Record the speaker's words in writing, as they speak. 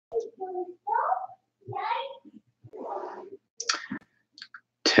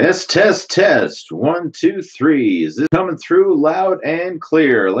Test, test, test. 1, 2, 3. Is this coming through loud and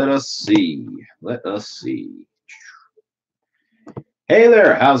clear? Let us see. Let us see. Hey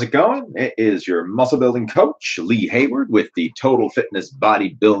there, how's it going? It is your muscle building coach, Lee Hayward, with the Total Fitness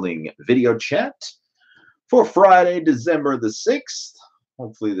Bodybuilding video chat for Friday, December the 6th.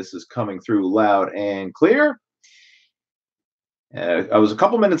 Hopefully this is coming through loud and clear. I was a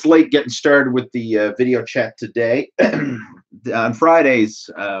couple minutes late getting started with the video chat today. On Fridays,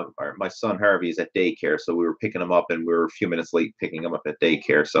 my son Harvey is at daycare, so we were picking him up, and we were a few minutes late picking him up at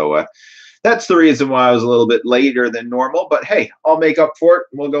daycare. So that's the reason why I was a little bit later than normal. But hey, I'll make up for it.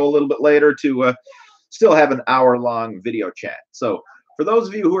 We'll go a little bit later to still have an hour-long video chat. So for those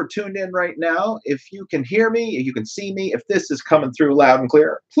of you who are tuned in right now, if you can hear me, if you can see me, if this is coming through loud and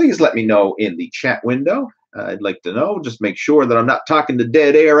clear, please let me know in the chat window. I'd like to know. Just make sure that I'm not talking to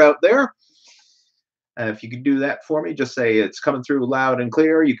dead air out there. If you could do that for me, just say it's coming through loud and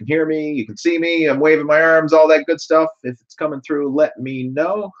clear. You can hear me. You can see me. I'm waving my arms, all that good stuff. If it's coming through, let me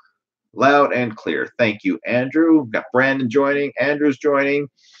know. Loud and clear. Thank you, Andrew. We've got Brandon joining. Andrew's joining.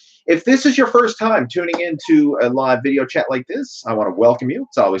 If this is your first time tuning into a live video chat like this, I want to welcome you.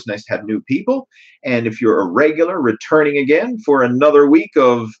 It's always nice to have new people. And if you're a regular returning again for another week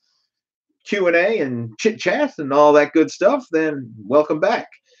of Q&A and chit-chat and all that good stuff, then welcome back.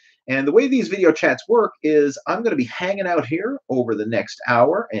 And the way these video chats work is I'm going to be hanging out here over the next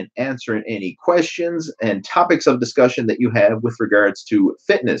hour and answering any questions and topics of discussion that you have with regards to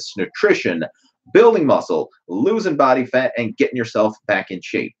fitness, nutrition, building muscle, losing body fat, and getting yourself back in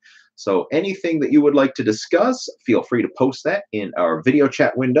shape. So anything that you would like to discuss, feel free to post that in our video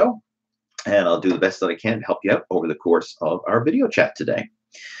chat window, and I'll do the best that I can to help you out over the course of our video chat today.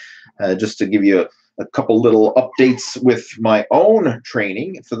 Just to give you a couple little updates with my own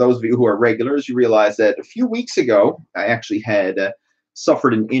training. For those of you who are regulars, you realize that a few weeks ago, I actually had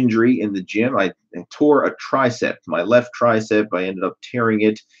suffered an injury in the gym. I tore a tricep, my left tricep. I ended up tearing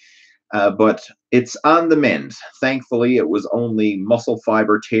it, but it's on the mend. Thankfully, it was only muscle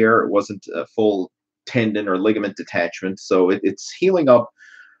fiber tear. It wasn't a full tendon or ligament detachment, so it's healing up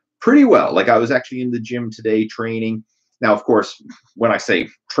pretty well. Like, I was actually in the gym today training. Now, of course, when I say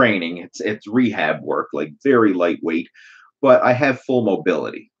training, it's rehab work, like very lightweight, but I have full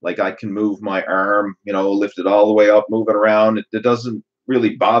mobility. Like, I can move my arm, lift it all the way up, move it around. It doesn't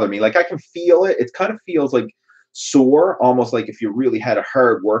really bother me. Like, I can feel it. It kind of feels like sore, almost like if you really had a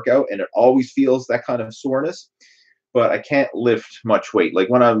hard workout, and it always feels that kind of soreness, but I can't lift much weight. Like,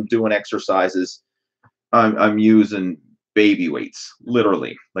 when I'm doing exercises, I'm using baby weights,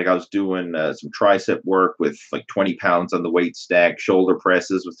 literally. Like, I was doing some tricep work with like 20 pounds on the weight stack, shoulder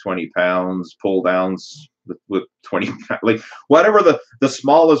presses with 20 pounds, pull downs with 20 pounds, like whatever the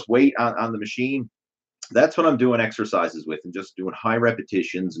smallest weight on the machine. That's what I'm doing exercises with, and just doing high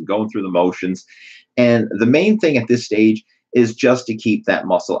repetitions and going through the motions. And the main thing at this stage is just to keep that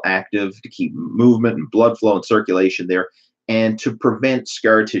muscle active, to keep movement and blood flow and circulation there, and to prevent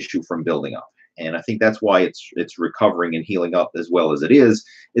scar tissue from building up. And I think that's why it's recovering and healing up as well as it is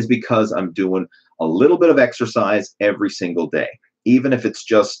because I'm doing a little bit of exercise every single day, even if it's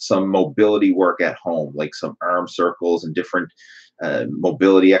just some mobility work at home, like some arm circles and different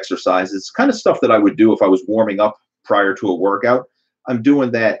mobility exercises, kind of stuff that I would do if I was warming up prior to a workout. I'm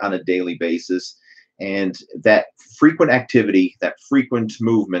doing that on a daily basis. And that frequent activity, that frequent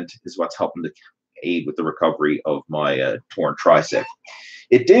movement is what's helping to aid with the recovery of my torn tricep.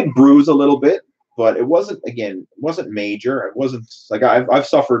 It did bruise a little bit, but it wasn't major. It wasn't like I've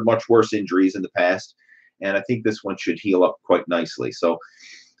suffered much worse injuries in the past, and I think this one should heal up quite nicely. So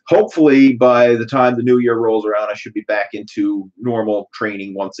hopefully by the time the new year rolls around, I should be back into normal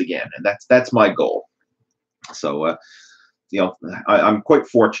training once again, and that's my goal. So I'm quite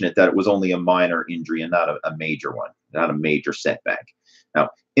fortunate that it was only a minor injury and not a major one, not a major setback. Now,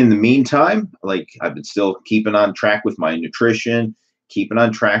 in the meantime, like, I've been still keeping on track with my nutrition, keeping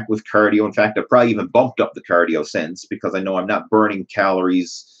on track with cardio. In fact, I've probably even bumped up the cardio since, because I know I'm not burning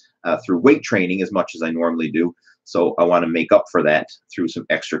calories through weight training as much as I normally do. So I want to make up for that through some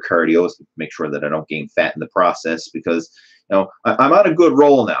extra cardio, make sure that I don't gain fat in the process, because I'm on a good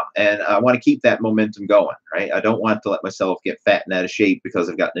roll now, and I want to keep that momentum going, right? I don't want to let myself get fat and out of shape because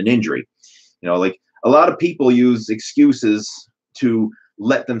I've gotten an injury. Like, a lot of people use excuses to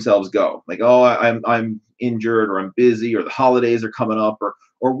let themselves go, like, oh, I'm injured, or I'm busy, or the holidays are coming up,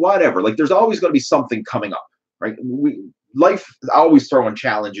 or whatever. Like, there's always going to be something coming up, right? Life is always throwing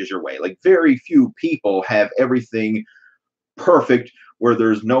challenges your way. Like, very few people have everything perfect, where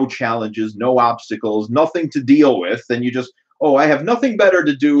there's no challenges, no obstacles, nothing to deal with, and you just, oh, I have nothing better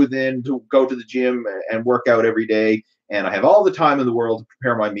to do than to go to the gym and work out every day and I have all the time in the world to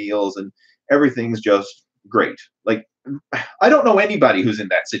prepare my meals, and everything's just great. Like, I don't know anybody who's in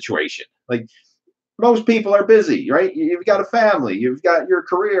that situation. Like, most people are busy, right? You've got a family, you've got your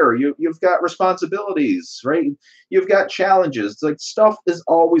career, you've got responsibilities, right? You've got challenges. Like, stuff is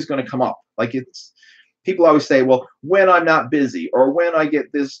always going to come up. Like, it's people always say, well, when I'm not busy, or when I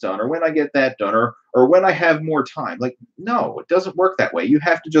get this done, or when I get that done, or when I have more time. Like, no, it doesn't work that way. You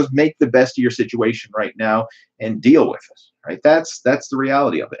have to just make the best of your situation right now and deal with it. Right? That's the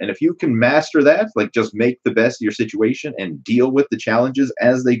reality of it. And if you can master that, like, just make the best of your situation and deal with the challenges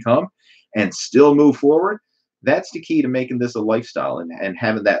as they come and still move forward, that's the key to making this a lifestyle and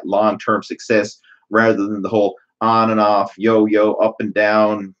having that long-term success, rather than the whole on and off, yo-yo, up and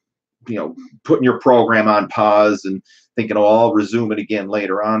down, putting your program on pause and thinking, oh, I'll resume it again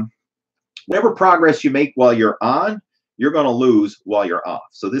later on. Whatever progress you make while you're on, you're going to lose while you're off.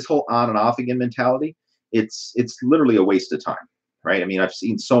 So this whole on and off again mentality, it's literally a waste of time, right? I mean, I've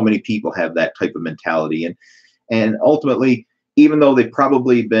seen so many people have that type of mentality, and ultimately, even though they've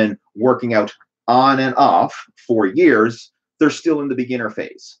probably been working out on and off for years, they're still in the beginner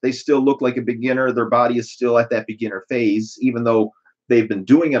phase. They still look like a beginner. Their body is still at that beginner phase, even though they've been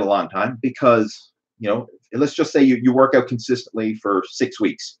doing it a long time. Because, let's just say you work out consistently for 6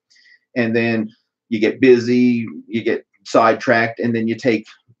 weeks, and then you get busy, you get sidetracked, and then you take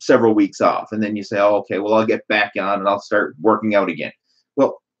several weeks off, and then you say, oh, okay, well, I'll get back on and I'll start working out again.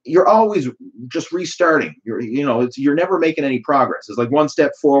 Well, you're always just restarting. You're never making any progress. It's like one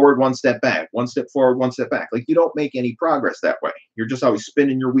step forward, one step back, one step forward, one step back. Like, you don't make any progress that way. You're just always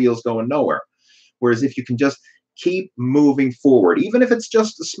spinning your wheels going nowhere. Whereas if you can just keep moving forward, even if it's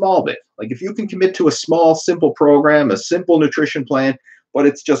just a small bit, like if you can commit to a small, simple program, a simple nutrition plan, but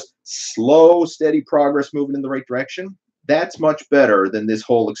it's just slow, steady progress moving in the right direction, that's much better than this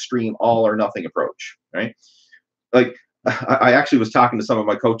whole extreme all or nothing approach, right? Like, I actually was talking to some of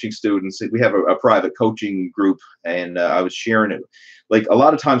my coaching students. We have a private coaching group, and I was sharing it. Like, a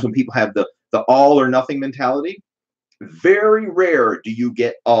lot of times when people have the all or nothing mentality, very rare do you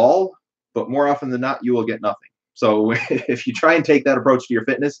get all, but more often than not, you will get nothing. So if you try and take that approach to your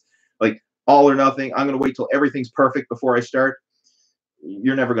fitness, like all or nothing, I'm going to wait till everything's perfect before I start,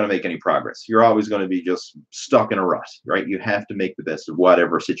 you're never going to make any progress. You're always going to be just stuck in a rut, right? You have to make the best of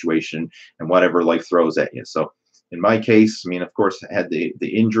whatever situation and whatever life throws at you. So in my case, I mean, of course, I had the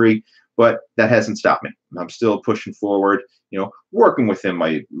injury, but that hasn't stopped me. I'm still pushing forward, working within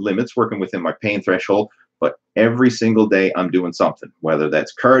my limits, working within my pain threshold. But every single day I'm doing something, whether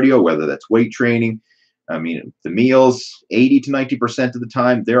that's cardio, whether that's weight training. I mean, the meals, 80 to 90% of the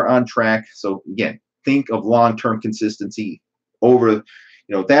time, they're on track. So again, think of long-term consistency over,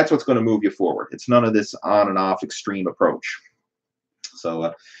 that's what's going to move you forward. It's none of this on and off extreme approach.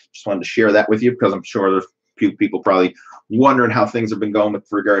 So just wanted to share that with you, because I'm sure there's few people probably wondering how things have been going with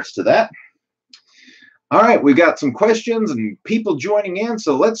regards to that. All right, we've got some questions and people joining in,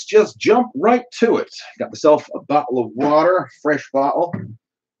 so let's just jump right to it. Got myself a bottle of water, fresh bottle.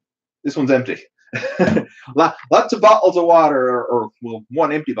 This one's empty. Lots of bottles of water, or well,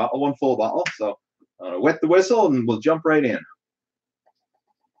 one empty bottle, one full bottle. So wet the whistle and we'll jump right in.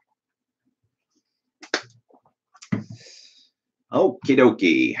 Okie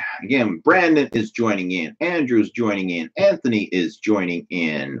dokie. Again, Brandon is joining in. Andrew's joining in. Anthony is joining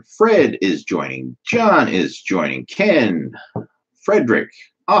in. Fred is joining. John is joining. Ken, Frederick.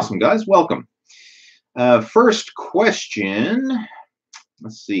 Awesome, guys. Welcome. First question.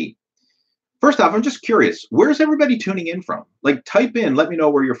 Let's see. First off, I'm just curious. Where's everybody tuning in from? Like, type in. Let me know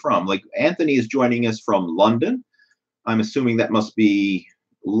where you're from. Like, Anthony is joining us from London. I'm assuming that must be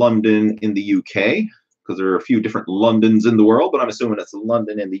London in the UK, because there are a few different Londons in the world, but I'm assuming it's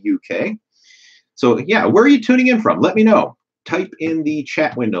London in the UK. So yeah, where are you tuning in from? Let me know. Type in the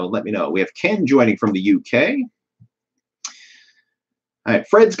chat window and let me know. We have Ken joining from the UK. All right,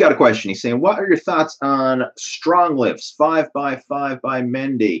 Fred's got a question. He's saying, what are your thoughts on StrongLifts 5x5 by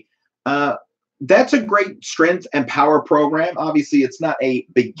Mehdi? That's a great strength and power program. Obviously, it's not a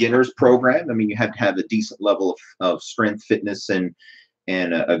beginner's program. I mean, you have to have a decent level of strength, fitness, and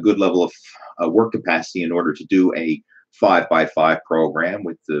a good level of work capacity in order to do a 5x5 program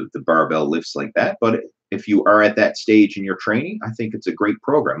with the barbell lifts like that. But if you are at that stage in your training, I think it's a great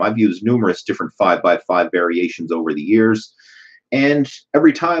program. I've used numerous different 5x5 variations over the years, and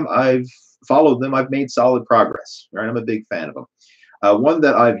every time I've followed them, I've made solid progress. Right? I'm a big fan of them. One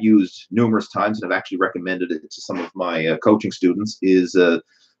that I've used numerous times, and I've actually recommended it to some of my coaching students, is the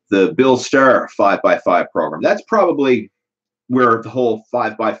Bill Starr 5x5 program. That's probably where the whole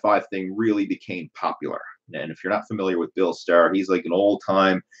 5x5 thing really became popular. And if you're not familiar with Bill Starr, he's like an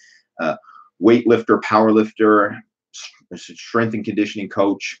old-time weightlifter, powerlifter. strength and conditioning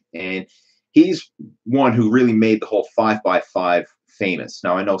coach, and he's one who really made the whole 5x5 famous.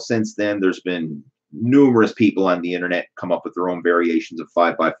 Now, I know since then there's been numerous people on the internet come up with their own variations of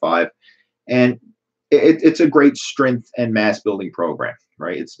 5x5, and it's a great strength and mass building program,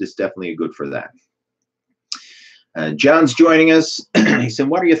 right? It's definitely good for that. John's joining us. He said,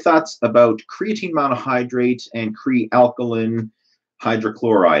 what are your thoughts about creatine monohydrate and Kre-Alkalyn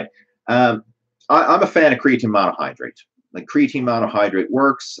hydrochloride? I'm a fan of creatine monohydrate. Like, creatine monohydrate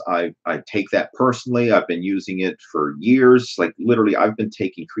works. I take that personally. I've been using it for years. Like, literally, I've been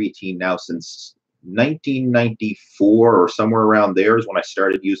taking creatine now since 1994 or somewhere around there is when I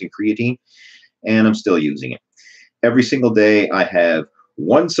started using creatine, and I'm still using it. Every single day I have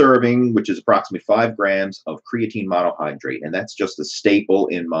one serving, which is approximately 5 grams of creatine monohydrate, and that's just a staple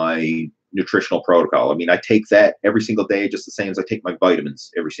in my nutritional protocol. I mean, I take that every single day, just the same as I take my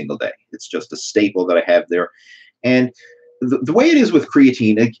vitamins every single day. It's just a staple that I have there. And the way it is with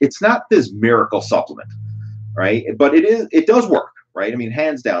creatine, it's not this miracle supplement, right? But it does work, right? I mean,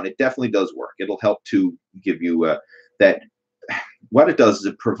 hands down, it definitely does work. It'll help to give you that. What it does is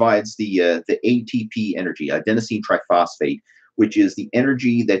it provides the ATP energy, adenosine triphosphate, which is the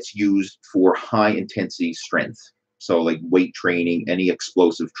energy that's used for high intensity strength. So like weight training, any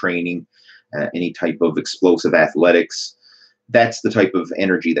explosive training, any type of explosive athletics, that's the type of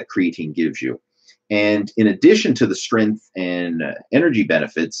energy that creatine gives you. And in addition to the strength and energy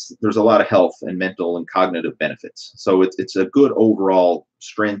benefits, there's a lot of health and mental and cognitive benefits. So it's a good overall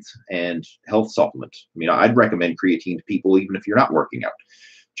strength and health supplement. I mean, I'd recommend creatine to people even if you're not working out,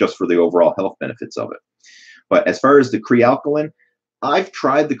 just for the overall health benefits of it. But as far as the Kre-Alkalyn, I've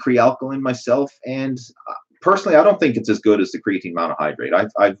tried the Kre-Alkalyn myself, and personally, I don't think it's as good as the creatine monohydrate.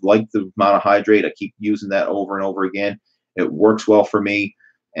 I've liked the monohydrate. I keep using that over and over again. It works well for me.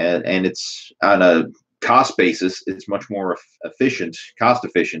 And it's on a cost basis, it's much more efficient, cost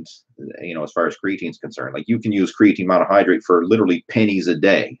efficient, you know, as far as creatine is concerned. Like, you can use creatine monohydrate for literally pennies a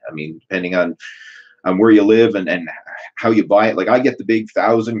day. I mean, depending on where you live and how you buy it. Like, I get the big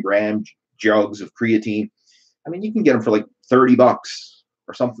 1,000-gram jugs of creatine. I mean, you can get them for like $30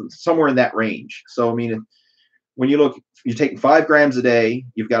 or something, somewhere in that range. So, I mean, when you look, you're taking 5 grams a day,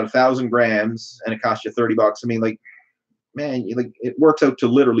 you've got 1,000 grams, and it costs you $30. I mean, like, man, it works out to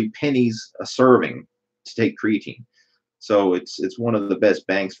literally pennies a serving to take creatine. So it's one of the best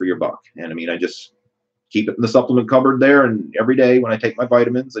bangs for your buck. And I mean, I just keep it in the supplement cupboard there, and every day when I take my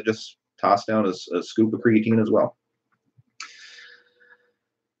vitamins, I just toss down a scoop of creatine as well.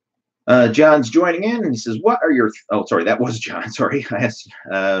 John's joining in, and he says, what are your, oh, sorry, that was John, sorry. I asked,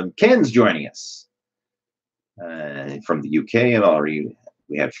 Ken's joining us from the UK.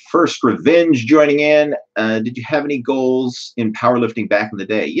 We have First Revenge joining in. Did you have any goals in powerlifting back in the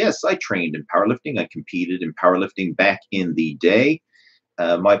day? Yes, I trained in powerlifting. I competed in powerlifting back in the day.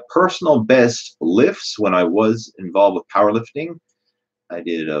 My personal best lifts when I was involved with powerlifting, I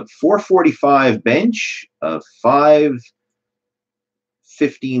did a 445 bench, a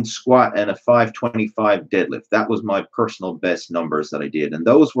 515 squat, and a 525 deadlift. That was my personal best numbers that I did. And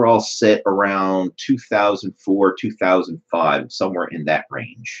those were all set around 2004, 2005, somewhere in that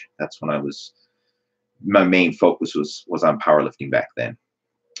range. That's when my main focus was on powerlifting back then.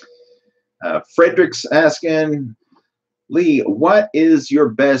 Frederick's asking, Lee, what is your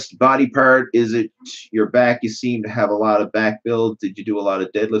best body part? Is it your back? You seem to have a lot of back build. Did you do a lot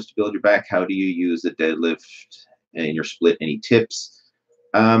of deadlifts to build your back? How do you use the deadlift in your split? Any tips?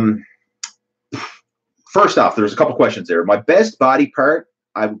 First off, there's a couple questions there. My best body part,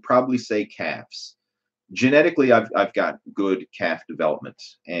 I would probably say calves. Genetically, I've got good calf development,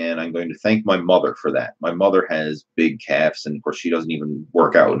 and I'm going to thank my mother for that. My mother has big calves, and of course, she doesn't even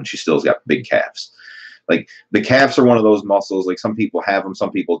work out, and she still's got big calves. Like, the calves are one of those muscles, like, some people have them,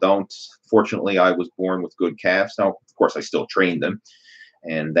 some people don't. Fortunately, I was born with good calves. Now, of course, I still train them,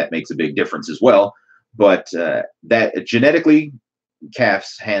 and that makes a big difference as well. But that genetically,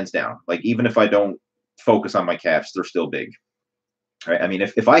 calves, hands down. Like, even if I don't focus on my calves, they're still big. Right? I mean,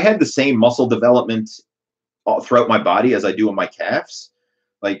 if I had the same muscle development throughout my body as I do in my calves,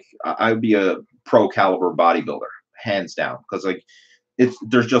 like, I would be a pro caliber bodybuilder, hands down. Because, like,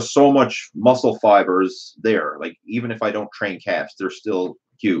 there's just so much muscle fibers there. Like, even if I don't train calves, they're still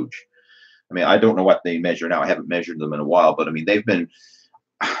huge. I mean, I don't know what they measure now. I haven't measured them in a while, but I mean, they've been,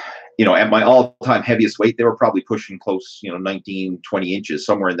 you know, at my all-time heaviest weight, they were probably pushing close, you know, 19, 20 inches,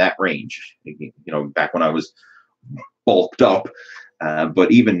 somewhere in that range, you know, back when I was bulked up.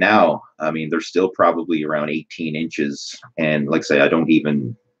 But even now, I mean, they're still probably around 18 inches. And like I say, I don't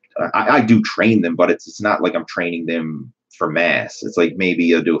even, I do train them, but it's not like I'm training them for mass. It's like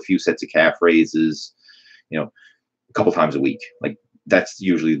maybe I'll do a few sets of calf raises, you know, a couple times a week. Like that's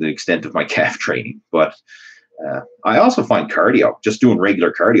usually the extent of my calf training. But I also find cardio, just doing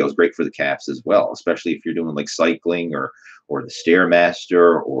regular cardio is great for the calves as well, especially if you're doing like cycling or the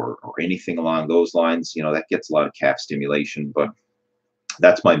Stairmaster or anything along those lines. You know, that gets a lot of calf stimulation, but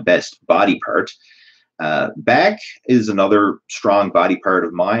that's my best body part. Back is another strong body part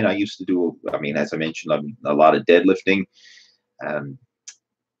of mine. I used to do, I mean, as I mentioned, a lot of deadlifting.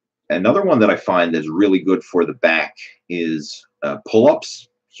 Another one that I find is really good for the back is pull-ups.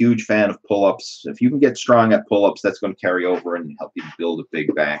 Huge fan of pull-ups. If you can get strong at pull-ups, that's going to carry over and help you build a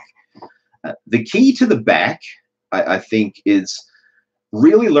big back. The key to the back, I think, is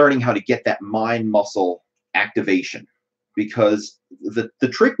really learning how to get that mind muscle activation, because the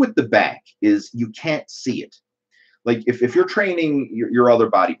trick with the back is you can't see it. Like if you're training your other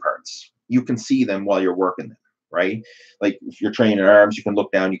body parts, you can see them while you're working them, right? Like if you're training arms, you can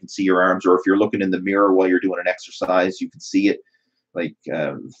look down, you can see your arms, or if you're looking in the mirror while you're doing an exercise, you can see it. Like,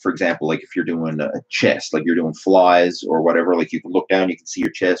 for example, like if you're doing a chest, like you're doing flies or whatever, like you can look down, you can see your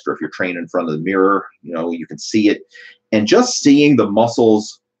chest, or if you're training in front of the mirror, you know, you can see it. And just seeing the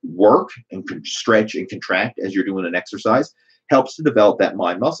muscles work and stretch and contract as you're doing an exercise helps to develop that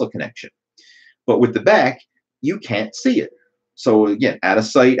mind-muscle connection. But with the back, you can't see it. So again, out of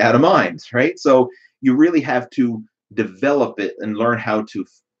sight, out of mind, right? So you really have to develop it and learn how to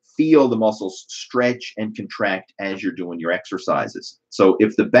feel the muscles stretch and contract as you're doing your exercises. So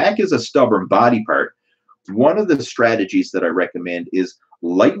if the back is a stubborn body part, one of the strategies that I recommend is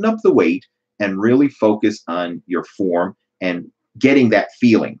lighten up the weight and really focus on your form and getting that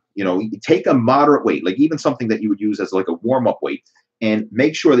feeling. You know, take a moderate weight, like even something that you would use as like a warm-up weight, and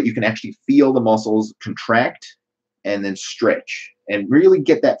make sure that you can actually feel the muscles contract and then stretch and really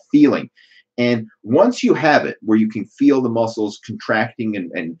get that feeling. And once you have it where you can feel the muscles contracting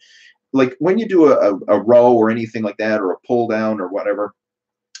and like when you do a row or anything like that, or a pull down or whatever,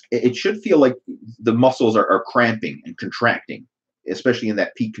 it should feel like the muscles are cramping and contracting, especially in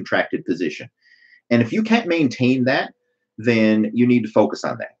that peak contracted position. And if you can't maintain that, then you need to focus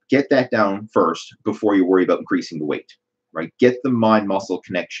on that. Get that down first before you worry about increasing the weight, right? Get the mind muscle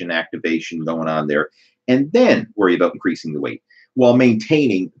connection activation going on there, and then worry about increasing the weight while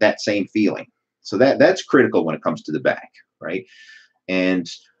maintaining that same feeling. So that's critical when it comes to the back, right? And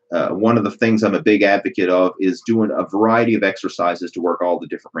one of the things I'm a big advocate of is doing a variety of exercises to work all the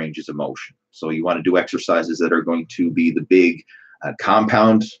different ranges of motion. So you want to do exercises that are going to be the big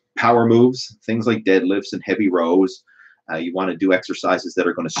compound power moves, things like deadlifts and heavy rows. You want to do exercises that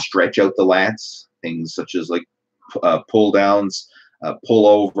are going to stretch out the lats, things such as like pull downs, pull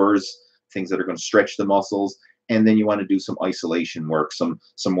overs, things that are going to stretch the muscles. And then you want to do some isolation work, some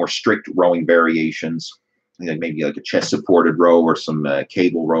more strict rowing variations, like maybe like a chest supported row or some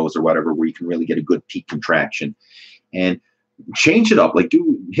cable rows or whatever, where you can really get a good peak contraction and change it up. Like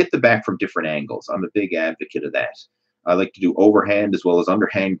hit the back from different angles. I'm a big advocate of that. I like to do overhand as well as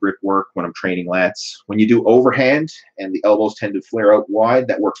underhand grip work when I'm training lats. When you do overhand and the elbows tend to flare out wide,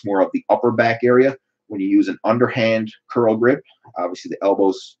 that works more of the upper back area. When you use an underhand curl grip, obviously the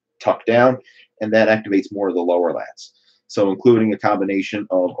elbows tuck down, and that activates more of the lower lats. So including a combination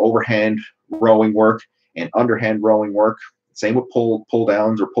of overhand rowing work and underhand rowing work, same with pull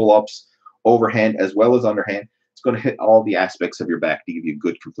downs or pull ups, overhand as well as underhand. It's going to hit all the aspects of your back to give you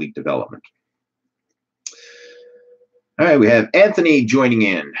good, complete development. All right, we have Anthony joining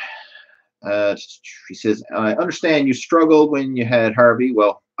in. He says, I understand you struggled when you had Harvey.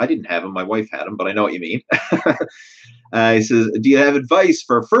 Well, I didn't have him. My wife had him, but I know what you mean. He says, do you have advice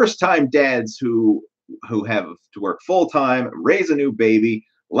for first-time dads who have to work full-time, raise a new baby,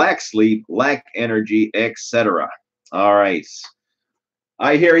 lack sleep, lack energy, etc.? All right.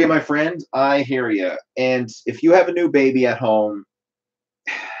 I hear you, my friend. I hear you. And if you have a new baby at home,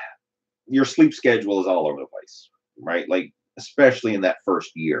 your sleep schedule is all over the place, right? Like, especially in that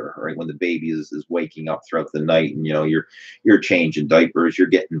first year, right, when the baby is waking up throughout the night, and you're changing diapers, you're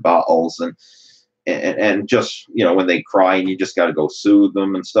getting bottles, and just when they cry, and you just got to go soothe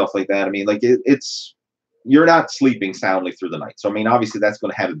them and stuff like that. I mean, like it's you're not sleeping soundly through the night. So I mean, obviously that's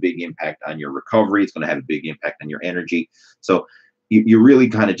going to have a big impact on your recovery. It's going to have a big impact on your energy. So you really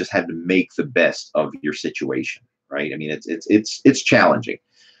kind of just have to make the best of your situation, right? I mean, it's challenging,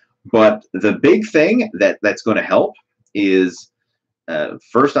 but the big thing that's going to help is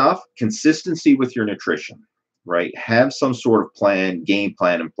first off, consistency with your nutrition, right? Have some sort of game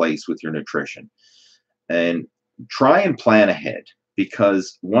plan in place with your nutrition, and try and plan ahead,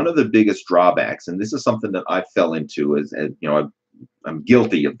 because one of the biggest drawbacks, and this is something that I fell into, I'm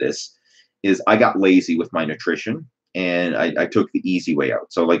guilty of this, is I got lazy with my nutrition and I took the easy way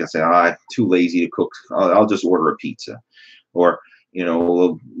out. So like I said, I'm too lazy to cook. I'll just order a pizza, or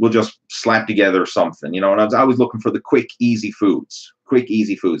we'll just slap together something, and I was looking for the quick, easy foods,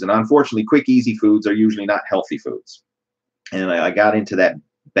 and unfortunately, quick, easy foods are usually not healthy foods. And I got into that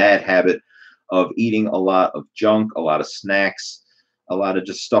bad habit of eating a lot of junk, a lot of snacks, a lot of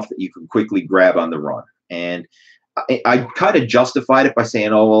just stuff that you can quickly grab on the run. And I kind of justified it by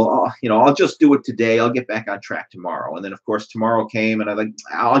saying, oh, well, I'll just do it today. I'll get back on track tomorrow. And then, of course, tomorrow came, and I'm like,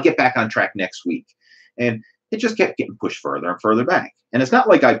 I'll get back on track next week. And it just kept getting pushed further and further back. And it's not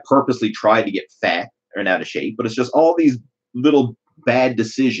like I purposely tried to get fat or out of shape, but it's just all these little bad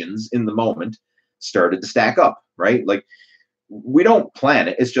decisions in the moment started to stack up, right? Like, we don't plan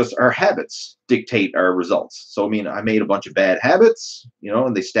it. It's just our habits dictate our results. So, I mean, I made a bunch of bad habits,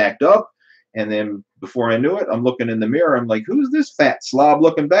 and they stacked up. And then before I knew it, I'm looking in the mirror. I'm like, who's this fat slob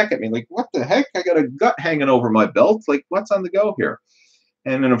looking back at me? Like, what the heck? I got a gut hanging over my belt. Like, what's on the go here?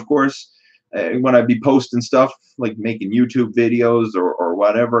 And then, of course, when I'd be posting stuff, like making YouTube videos or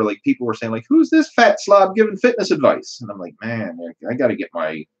whatever, like people were saying, like, who's this fat slob giving fitness advice? And I'm like, man, I got to get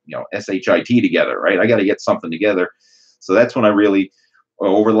my, SHIT together, right? I got to get something together. So that's when I really,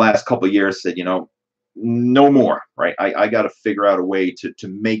 over the last couple of years, said, no more, right? I got to figure out a way to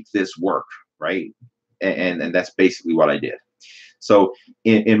make this work, right? And that's basically what I did. So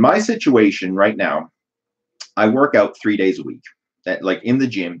in my situation right now, I work out 3 days a week, like in the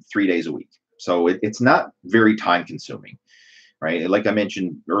gym 3 days a week. So it's not very time consuming, right? Like I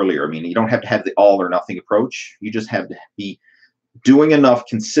mentioned earlier, I mean, you don't have to have the all or nothing approach. You just have to be doing enough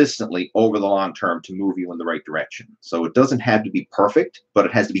consistently over the long term to move you in the right direction. So it doesn't have to be perfect, but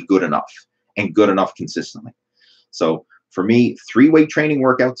it has to be good enough, and good enough consistently. So for me, 3 weight training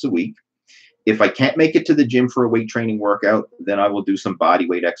workouts a week. If I can't make it to the gym for a weight training workout, then I will do some body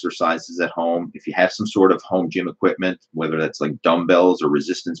weight exercises at home. If you have some sort of home gym equipment, whether that's like dumbbells or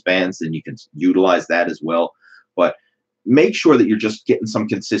resistance bands, then you can utilize that as well. But make sure that you're just getting some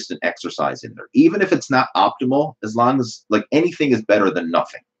consistent exercise in there, even if it's not optimal, as long as, like, anything is better than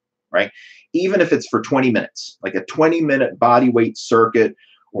nothing, right? Even if it's for 20 minutes, like a 20-minute body weight circuit,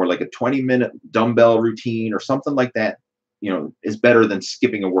 or like a 20-minute dumbbell routine or something like that, is better than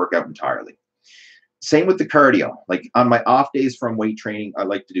skipping a workout entirely. Same with the cardio. Like on my off days from weight training, I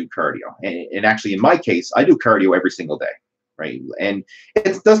like to do cardio. And actually, in my case, I do cardio every single day, right? And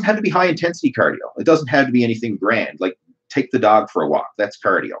it doesn't have to be high intensity cardio. It doesn't have to be anything grand, like take the dog for a walk. That's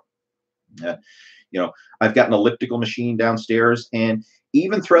cardio. I've got an elliptical machine downstairs, and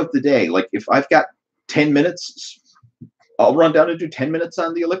even throughout the day, like if I've got 10 minutes, I'll run down and do 10 minutes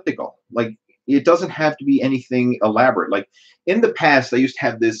on the elliptical. Like, it doesn't have to be anything elaborate. Like in the past, I used to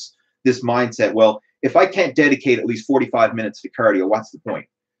have this mindset, well, if I can't dedicate at least 45 minutes to cardio, what's the point?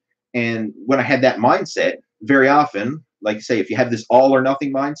 And when I had that mindset, very often, like say, if you have this all or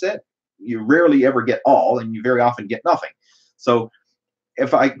nothing mindset, you rarely ever get all, and you very often get nothing. So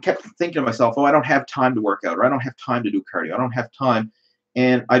if I kept thinking to myself, oh, I don't have time to work out, or I don't have time to do cardio, I don't have time,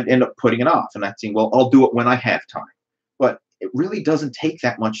 and I'd end up putting it off. And I'd think, well, I'll do it when I have time. But it really doesn't take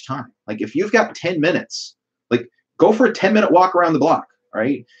that much time. Like if you've got 10 minutes, like go for a 10-minute walk around the block,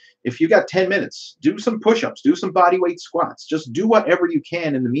 right? If you got 10 minutes, do some push-ups, do some body weight squats, just do whatever you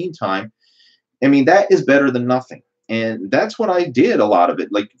can in the meantime. I mean, that is better than nothing. And that's what I did, a lot of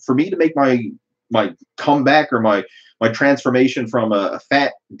it. Like for me to make my comeback, or my transformation from a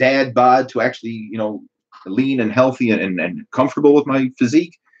fat dad bod to actually, lean and healthy and comfortable with my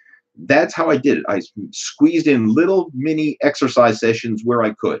physique, that's how I did it. I squeezed in little mini exercise sessions where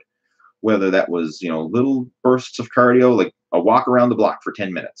I could, whether that was, little bursts of cardio, like a walk around the block for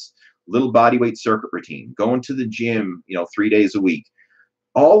 10 minutes, little body weight circuit routine, going to the gym, 3 days a week.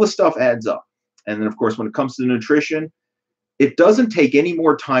 All the stuff adds up. And then, of course, when it comes to nutrition, it doesn't take any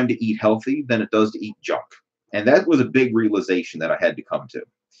more time to eat healthy than it does to eat junk. And that was a big realization that I had to come to,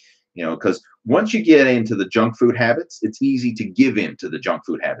 because once you get into the junk food habits, it's easy to give in to the junk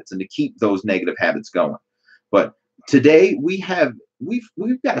food habits and to keep those negative habits going. But today we've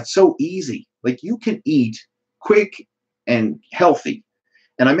got it so easy. Like you can eat quick and healthy.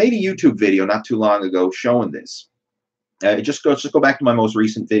 And I made a YouTube video not too long ago showing this. Just go back to my most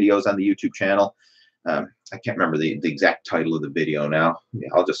recent videos on the YouTube channel. I can't remember the exact title of the video now. Yeah,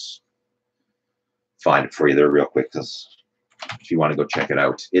 I'll just find it for you there real quick, because if you want to go check it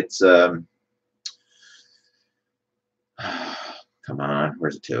out, it's come on,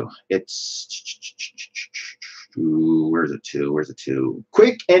 where's it to? It's where's it to?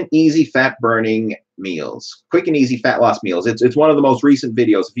 Quick and easy fat burning meals. Quick and easy fat loss meals. It's one of the most recent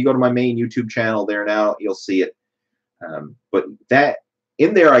videos. If you go to my main YouTube channel there now, you'll see it. But that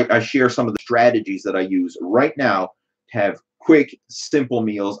in there, I share some of the strategies that I use right now have quick, simple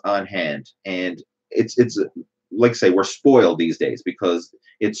meals on hand. And it's like I say, we're spoiled these days because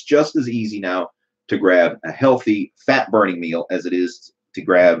it's just as easy now to grab a healthy, fat-burning meal as it is to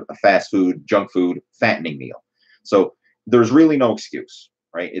grab a fast food, junk food, fattening meal. So there's really no excuse,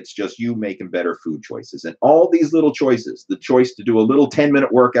 right? It's just you making better food choices. And all these little choices, the choice to do a little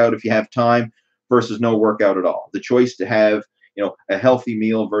 10-minute workout if you have time versus no workout at all, the choice to have, you know, a healthy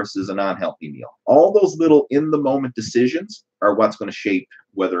meal versus a non-healthy meal. All those little in-the-moment decisions are what's going to shape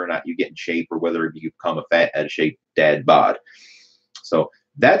whether or not you get in shape or whether you become a fat, out of shape dad bod. So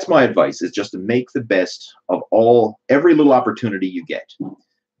that's my advice, is just to make the best of every little opportunity you get.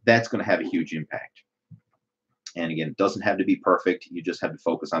 That's going to have a huge impact. And again, it doesn't have to be perfect. You just have to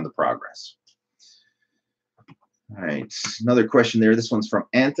focus on the progress. All right, another question there. This one's from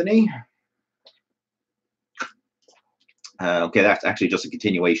Anthony. Okay, that's actually just a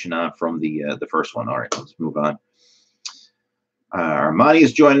continuation from the first one. All right, let's move on. Mehdi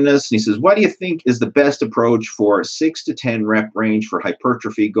is joining us, and he says, what do you think is the best approach for 6 to 10 rep range for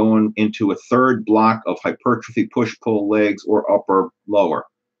hypertrophy going into a third block of hypertrophy push-pull legs or upper lower?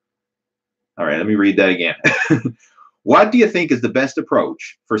 All right, let me read that again. What do you think is the best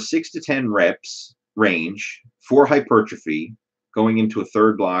approach for 6 to 10 reps range for hypertrophy going into a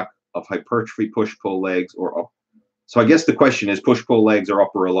third block of hypertrophy push-pull legs or up? So I guess the question is push-pull legs or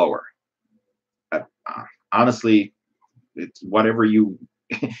upper or lower. Honestly, it's whatever you,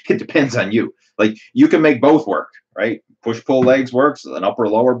 it depends on you. Like, you can make both work, right? Push-pull legs works, an upper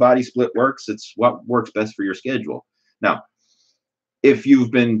lower body split works. It's what works best for your schedule. Now, if you've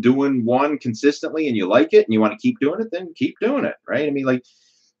been doing one consistently and you like it and you want to keep doing it, then keep doing it, right? I mean, like,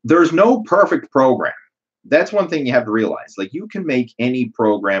 there's no perfect program. That's one thing you have to realize. Like, you can make any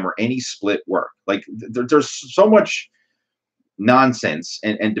program or any split work. Like, there's so much nonsense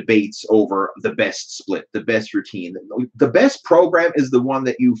and debates over the best split, the best routine. The best program is the one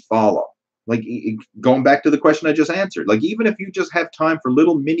that you follow. Like, going back to the question I just answered, like, even if you just have time for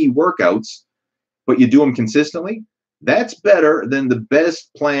little mini workouts, but you do them consistently, that's better than the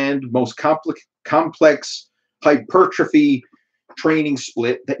best planned, most complex hypertrophy training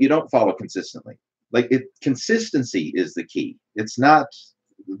split that you don't follow consistently. Like, consistency is the key. It's not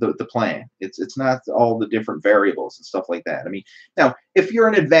the plan. It's not all the different variables and stuff like that. I mean, now, if you're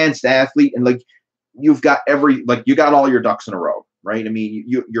an advanced athlete and like you've got you got all your ducks in a row, right? I mean,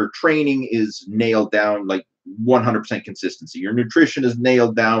 your training is nailed down, like 100% consistency. Your nutrition is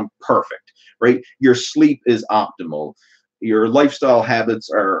nailed down perfect, right? Your sleep is optimal. Your lifestyle habits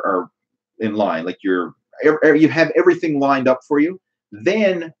are in line. Like, you have everything lined up for you.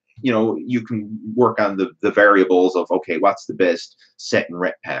 Then, you know, you can work on the variables of, okay, what's the best set and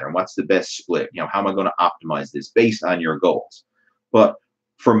rep pattern? What's the best split? You know, how am I going to optimize this based on your goals? But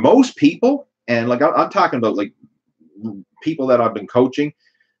for most people, and like I'm talking about like people that I've been coaching,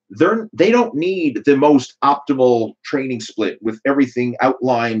 they don't need the most optimal training split with everything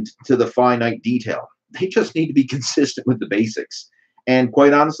outlined to the finite detail. They just need to be consistent with the basics. And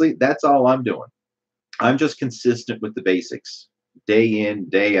quite honestly, that's all I'm doing. I'm just consistent with the basics, day in,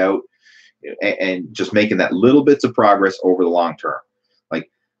 day out, and just making that little bits of progress over the long term. Like,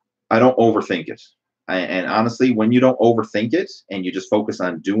 I don't overthink it. And honestly, when you don't overthink it and you just focus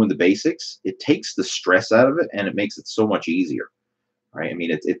on doing the basics, it takes the stress out of it and it makes it so much easier, right? I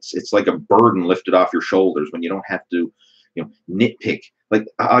mean, it's like a burden lifted off your shoulders when you don't have to, you know, nitpick. Like,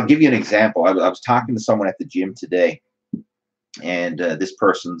 I'll give you an example. I was talking to someone at the gym today, and this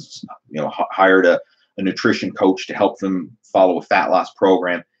person's, you know, hired a nutrition coach to help them follow a fat loss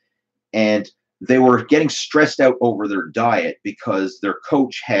program. And they were getting stressed out over their diet because their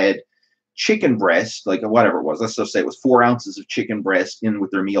coach had chicken breast, like whatever it was. Let's just say it was 4 ounces of chicken breast in with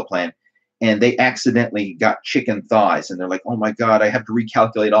their meal plan. And they accidentally got chicken thighs. And they're like, oh my God, I have to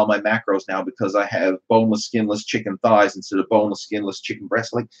recalculate all my macros now because I have boneless, skinless chicken thighs instead of boneless, skinless chicken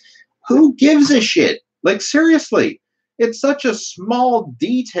breast. Like, who gives a shit? Like, seriously, it's such a small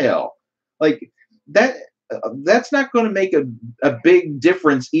detail. Like, that's not going to make a big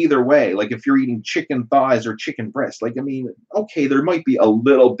difference either way. Like, if you're eating chicken thighs or chicken breast, like, I mean, okay, there might be a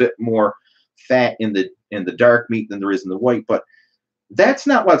little bit more fat in the dark meat than there is in the white, but that's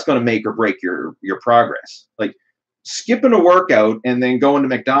not what's going to make or break your progress. Like, skipping a workout and then going to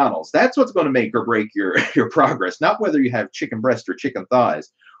McDonald's, that's what's going to make or break your progress. Not whether you have chicken breast or chicken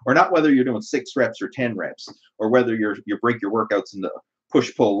thighs, or not whether you're doing 6 reps or 10 reps, or whether you break your workouts into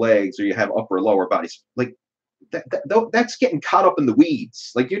push-pull legs, or you have upper or lower bodies. Like, that's getting caught up in the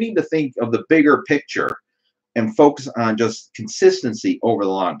weeds. Like, you need to think of the bigger picture and focus on just consistency over the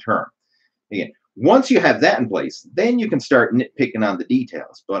long term. Again, Once you have that in place, then you can start nitpicking on the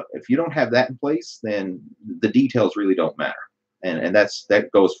details. But if you don't have that in place, then the details really don't matter. And that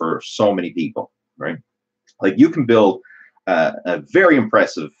goes for so many people, right? Like you can build a very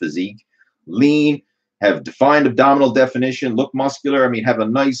impressive physique, lean, have defined abdominal definition, look muscular. I mean, have a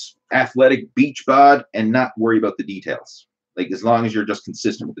nice athletic beach bod and not worry about the details. Like as long as you're just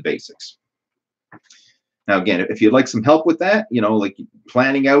consistent with the basics. Now, again, if you'd like some help with that, you know, like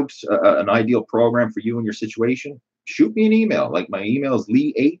planning out an ideal program for you and your situation, shoot me an email. Like my email is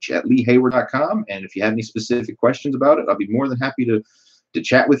leeh@leehayward.com. And if you have any specific questions about it, I'll be more than happy to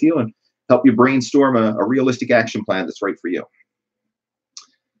chat with you and help you brainstorm a realistic action plan that's right for you.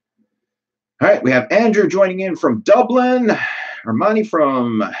 All right, we have Andrew joining in from Dublin, Armani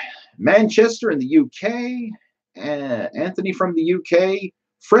from Manchester in the UK, Anthony from the UK,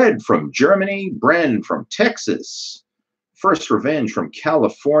 Fred from Germany, Brandon from Texas, First Revenge from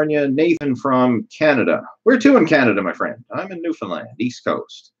California, Nathan from Canada. Where to in Canada, my friend? I'm in Newfoundland, East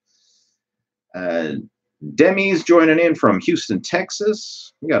Coast. Demi's joining in from Houston,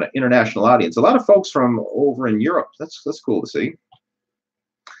 Texas. We got an international audience. A lot of folks from over in Europe. That's cool to see.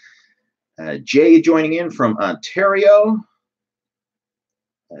 Jay joining in from Ontario.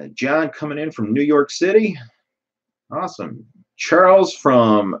 John coming in from New York City. Awesome. Charles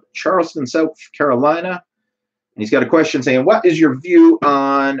from Charleston, South Carolina. And he's got a question saying, what is your view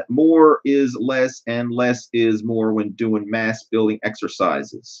on more is less and less is more when doing mass building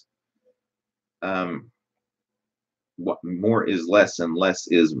exercises? What more is less and less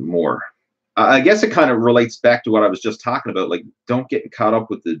is more? I guess it kind of relates back to what I was just talking about. Like, don't get caught up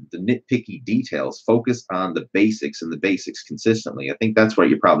with the nitpicky details. Focus on the basics and the basics consistently. I think that's what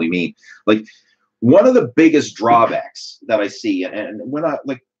you probably mean. Like, one of the biggest drawbacks that I see, and when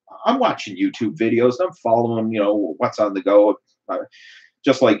I'm watching YouTube videos, and I'm following, you know, what's on the go,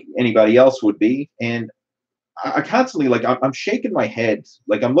 just like anybody else would be, and I constantly, like, I'm shaking my head.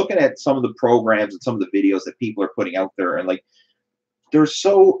 Like, I'm looking at some of the programs and some of the videos that people are putting out there, and like, they're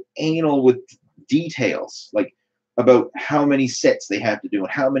so anal with details, like about how many sets they have to do and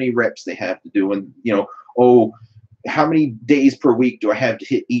how many reps they have to do, and you know, oh, how many days per week do I have to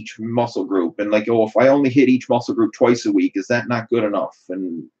hit each muscle group? And like, oh, if I only hit each muscle group twice a week, is that not good enough?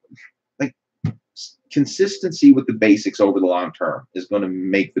 And like, consistency with the basics over the long term is going to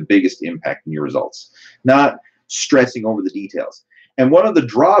make the biggest impact in your results, not stressing over the details. And one of the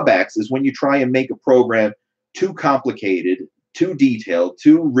drawbacks is when you try and make a program too complicated, too detailed,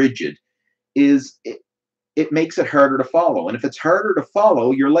 too rigid, is it makes it harder to follow. And if it's harder to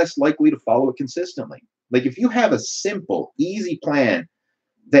follow, you're less likely to follow it consistently. Like if you have a simple, easy plan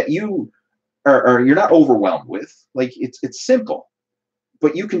that you you're not overwhelmed with, like it's simple,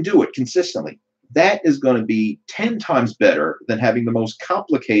 but you can do it consistently, that is going to be 10 times better than having the most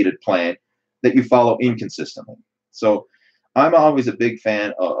complicated plan that you follow inconsistently. So I'm always a big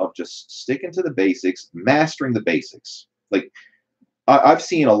fan of just sticking to the basics, mastering the basics. Like I've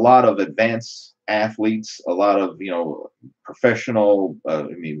seen a lot of advanced athletes, a lot of, you know, professional,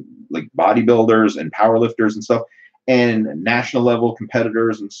 like bodybuilders and powerlifters and stuff, and national level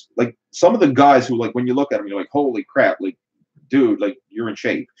competitors. And like some of the guys who, like, when you look at them, you're like, holy crap, like, dude, like you're in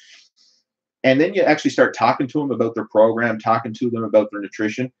shape. And then you actually start talking to them about their program, talking to them about their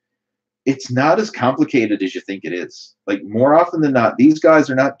nutrition. It's not as complicated as you think it is. Like more often than not, these guys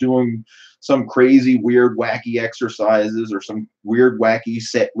are not doing some crazy, weird, wacky exercises or some weird, wacky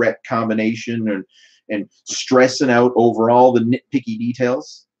set rep combination and stressing out over all the nitpicky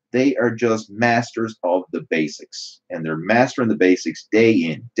details. They are just masters of the basics, and they're mastering the basics day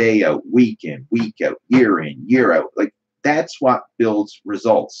in, day out, week in, week out, year in, year out. Like that's what builds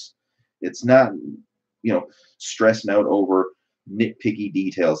results. It's not, you know, stressing out over nitpicky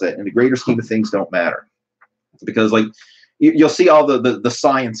details that in the greater scheme of things don't matter. Because like you'll see all the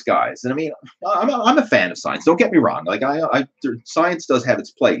science guys, and I mean, I'm a fan of science, don't get me wrong. Like science does have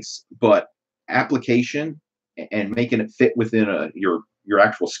its place, but application and making it fit within your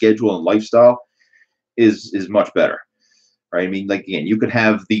actual schedule and lifestyle is much better, right? I mean, like, again, you could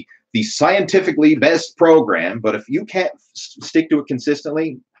have the scientifically best program, but if you can't stick to it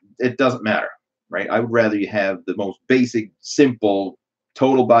consistently, it doesn't matter, right? I would rather you have the most basic, simple,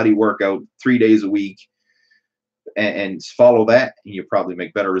 total body workout 3 days a week and follow that, and you probably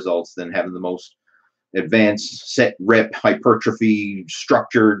make better results than having the most advanced set rep hypertrophy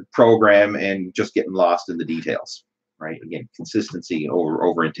structured program and just getting lost in the details, right? Again, consistency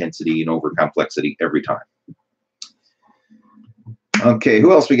over intensity and over complexity every time. Okay,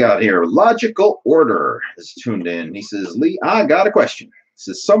 who else we got here? Logical Order is tuned in. He says, Lee, I got a question.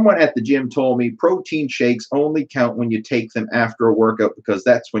 says, someone at the gym told me protein shakes only count when you take them after a workout because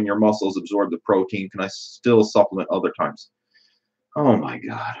that's when your muscles absorb the protein. Can I still supplement other times? Oh my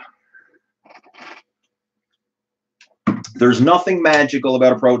God. There's nothing magical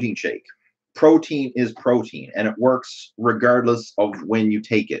about a protein shake. Protein is protein, and it works regardless of when you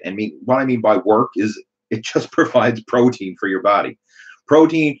take it. And what I mean by work is it just provides protein for your body.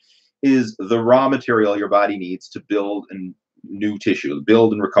 Protein is the raw material your body needs to build new tissue,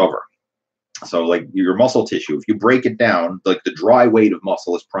 build and recover. So like your muscle tissue, if you break it down, like the dry weight of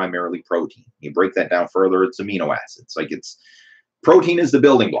muscle is primarily protein. You break that down further, it's amino acids. Protein is the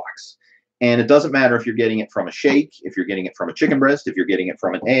building blocks. And it doesn't matter if you're getting it from a shake, if you're getting it from a chicken breast, if you're getting it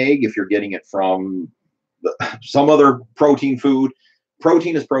from an egg, if you're getting it from some other protein food.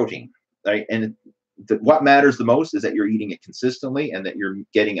 Protein is protein, right? And what matters the most is that you're eating it consistently and that you're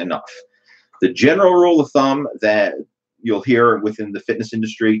getting enough. The general rule of thumb that you'll hear within the fitness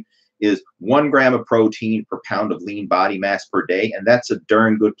industry is 1 gram of protein per pound of lean body mass per day, and that's a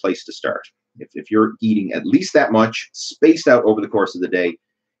darn good place to start. If you're eating at least that much, spaced out over the course of the day,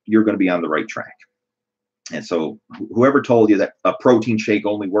 you're going to be on the right track. And so whoever told you that a protein shake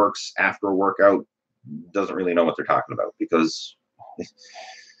only works after a workout doesn't really know what they're talking about, because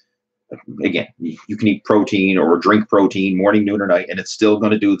again, you can eat protein or drink protein morning, noon, or night, and it's still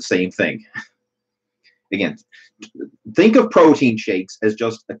going to do the same thing. Again, think of protein shakes as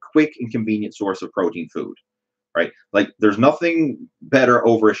just a quick and convenient source of protein food, right? Like there's nothing better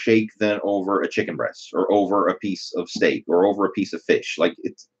over a shake than over a chicken breast or over a piece of steak or over a piece of fish. Like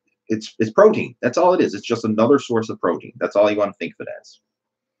it's protein. That's all it is. It's just another source of protein. That's all you want to think of it as.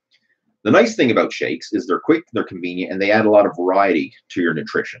 The nice thing about shakes is they're quick, they're convenient, and they add a lot of variety to your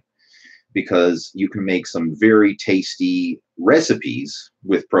nutrition, because you can make some very tasty recipes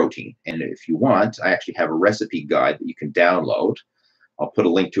with protein. And if you want, I actually have a recipe guide that you can download. I'll put a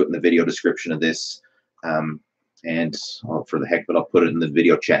link to it in the video description of this. And for the heck, but I'll put it in the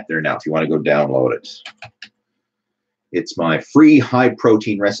video chat there now if you want to go download it. It's my free high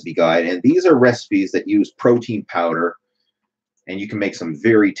protein recipe guide. And these are recipes that use protein powder, and you can make some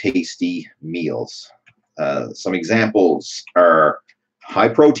very tasty meals. Some examples are high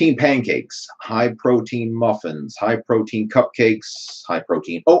protein pancakes, high protein muffins, high protein cupcakes, high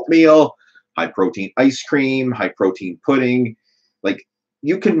protein oatmeal, high protein ice cream, high protein pudding. Like,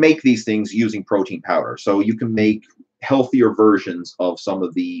 you can make these things using protein powder. So you can make healthier versions of some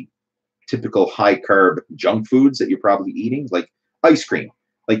of the typical high carb junk foods that you're probably eating, like ice cream.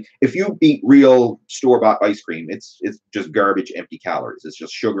 Like if you eat real store-bought ice cream, it's just garbage, empty calories. It's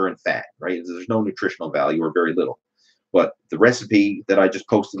just sugar and fat, right? There's no nutritional value or very little. But the recipe that I just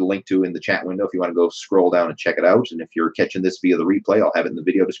posted a link to in the chat window, if you want to go scroll down and check it out, and if you're catching this via the replay, I'll have it in the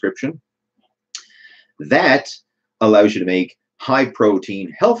video description. That allows you to make high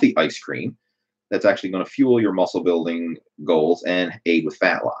protein, healthy ice cream that's actually going to fuel your muscle building goals and aid with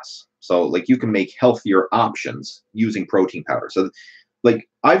fat loss. So like you can make healthier options using protein powder. So like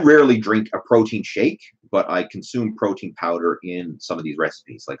I rarely drink a protein shake, but I consume protein powder in some of these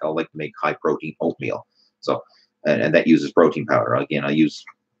recipes. Like I'll like to make high protein oatmeal. So, and that uses protein powder. Again, I use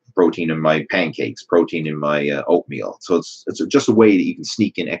protein in my pancakes, protein in my oatmeal. So it's just a way that you can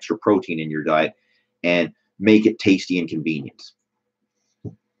sneak in extra protein in your diet and make it tasty and convenient.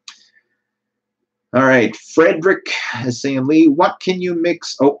 All right, Frederick is saying, Lee, what can you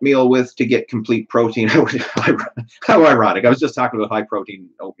mix oatmeal with to get complete protein? How ironic. I was just talking about high protein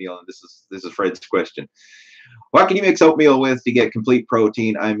oatmeal, and this is Fred's question. What can you mix oatmeal with to get complete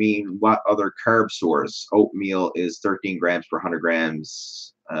protein? I mean, what other carb source? Oatmeal is 13 grams per 100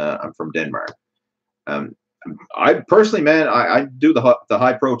 grams. I'm from Denmark. I personally, man, I do the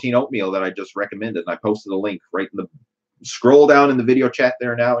high protein oatmeal that I just recommended, and I posted a link right in the scroll down in the video chat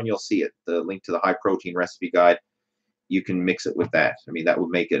there now, and you'll see it. The link to the high protein recipe guide. You can mix it with that. I mean, that would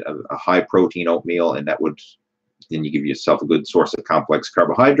make it a high protein oatmeal, and that would then you give yourself a good source of complex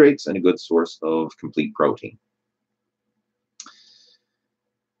carbohydrates and a good source of complete protein.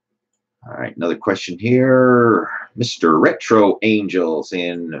 All right, another question here. Mr. Retro Angels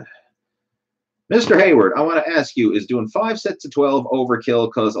in Mr. Hayward, I want to ask you, is doing 5 sets of 12 overkill?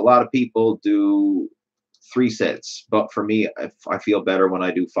 Because a lot of people do 3 sets, but for me, I feel better when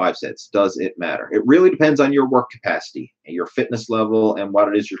I do 5 sets. Does it matter? It really depends on your work capacity and your fitness level and what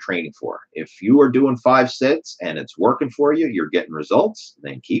it is you're training for. If you are doing 5 sets and it's working for you, you're getting results,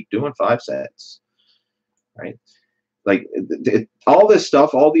 then keep doing 5 sets, right? Like all this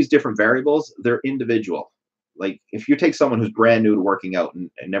stuff, all these different variables, they're individual. Like if you take someone who's brand new to working out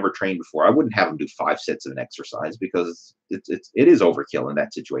and never trained before, I wouldn't have them do 5 sets of an exercise, because it is overkill in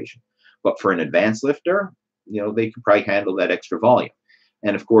that situation. But for an advanced lifter, you know, they can probably handle that extra volume.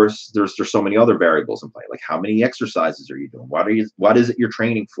 And of course, there's so many other variables in play, like how many exercises are you doing? What is it you're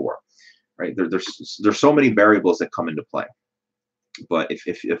training for? Right? There's so many variables that come into play. But if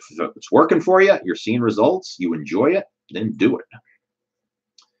it's working for you, you're seeing results, you enjoy it, then do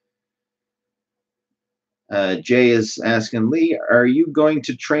it. Jay is asking, Lee, are you going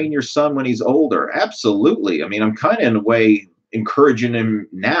to train your son when he's older? Absolutely. I mean, I'm kind of in a way encouraging him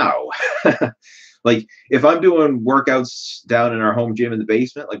now. Like if I'm doing workouts down in our home gym in the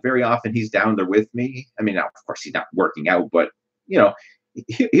basement, like very often he's down there with me. I mean, now, of course he's not working out, but you know,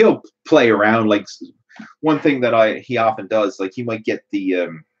 he'll play around. Like one thing that he often does, like he might get the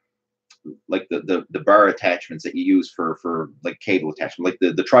like the bar attachments that you use for like cable attachment, like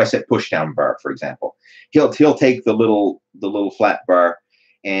the tricep push down bar, for example. He'll take the little flat bar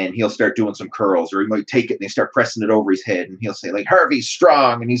and he'll start doing some curls, or he might take it and he start pressing it over his head and he'll say like, Harvey's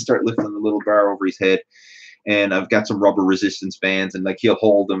strong, and he start lifting the little bar over his head. And I've got some rubber resistance bands, and like he'll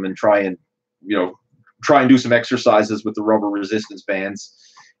hold them and try and do some exercises with the rubber resistance bands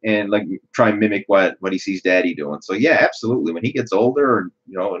and like try and mimic what he sees daddy doing. So yeah, absolutely. When he gets older,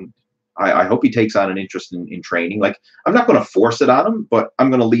 and I hope he takes on an interest in training. Like I'm not going to force it on him, but I'm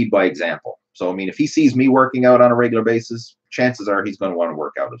going to lead by example. So, I mean, if he sees me working out on a regular basis, chances are he's going to want to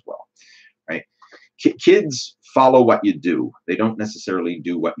work out as well, right? Kids follow what you do. They don't necessarily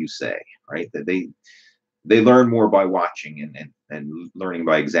do what you say, right? They learn more by watching and learning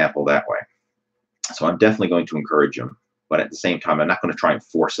by example that way. So I'm definitely going to encourage him, but at the same time, I'm not going to try and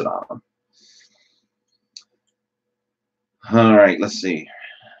force it on him. All right, let's see.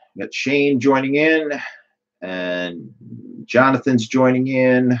 We got Shane joining in, and Jonathan's joining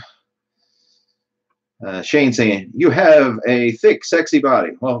in. Shane saying, you have a thick, sexy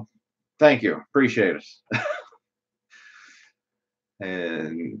body. Well, thank you. Appreciate it.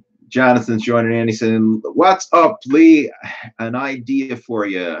 And Jonathan's joining in. He said, what's up, Lee? An idea for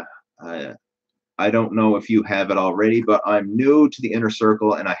you. I don't know if you have it already, but I'm new to the Inner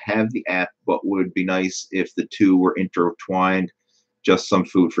Circle and I have the app, but would be nice if the two were intertwined. Just some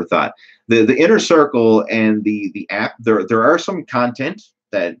food for thought. The Inner Circle and the app, there are some content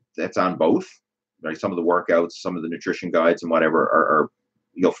that's on both. Right? Some of the workouts, some of the nutrition guides and whatever are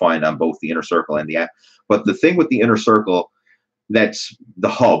you'll find on both the Inner Circle and the app. But the thing with the Inner Circle, that's the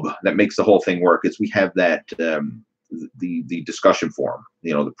hub that makes the whole thing work, is we have that the discussion forum,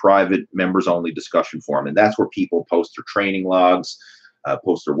 the private members only discussion forum. And that's where people post their training logs,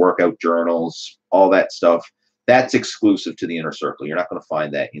 post their workout journals, all that stuff. That's exclusive to the Inner Circle. You're not going to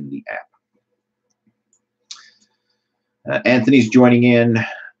find that in the app. Anthony's joining in,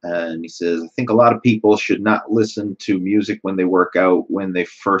 and he says, I think a lot of people should not listen to music when they work out when they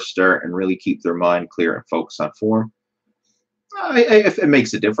first start and really keep their mind clear and focus on form. If it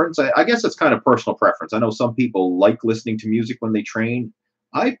makes a difference, I guess it's kind of personal preference. I know some people like listening to music when they train.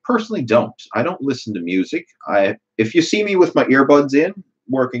 I personally don't. I don't listen to music. If you see me with my earbuds in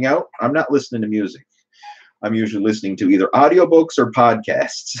working out, I'm not listening to music. I'm usually listening to either audiobooks or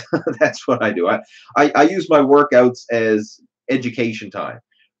podcasts. That's what I do. I use my workouts as education time.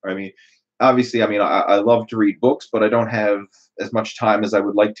 I mean, obviously, I love to read books, but I don't have as much time as I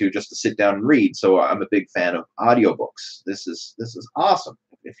would like to just to sit down and read. So I'm a big fan of audiobooks. This is awesome.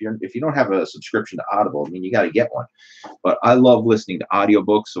 If you don't have a subscription to Audible, you got to get one. But I love listening to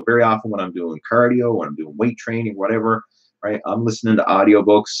audiobooks. So very often when I'm doing cardio, when I'm doing weight training, whatever, right, I'm listening to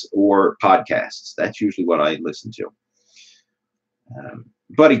audiobooks or podcasts. That's usually what I listen to.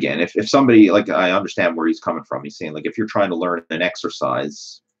 But again, if somebody, like, I understand where he's coming from. He's saying, like, if you're trying to learn an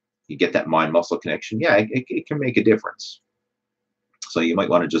exercise, you get that mind-muscle connection. Yeah, it can make a difference. So you might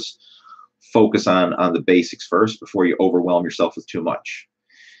want to just focus on the basics first before you overwhelm yourself with too much.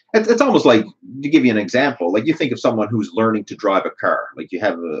 It's almost like, to give you an example, like you think of someone who's learning to drive a car. Like you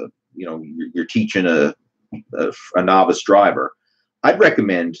have you're teaching a novice driver. I'd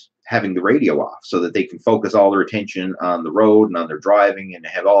recommend having the radio off so that they can focus all their attention on the road and on their driving and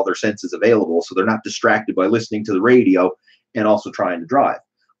have all their senses available, so they're not distracted by listening to the radio and also trying to drive.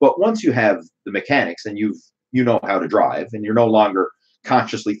 But once you have the mechanics and you know how to drive, and you're no longer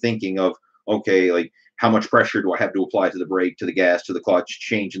consciously thinking of, okay, like how much pressure do I have to apply to the brake, to the gas, to the clutch,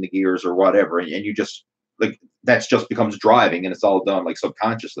 changing the gears or whatever, and you just, like, that's just becomes driving and it's all done like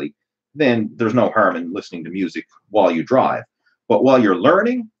subconsciously, then there's no harm in listening to music while you drive. But while you're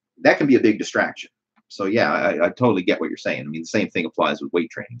learning, that can be a big distraction. So yeah, I totally get what you're saying. The same thing applies with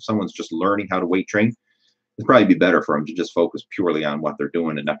weight training. If someone's just learning how to weight train, it'd probably be better for them to just focus purely on what they're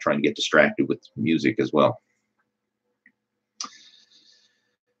doing and not trying to get distracted with music as well.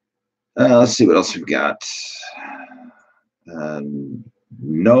 Let's see what else we've got.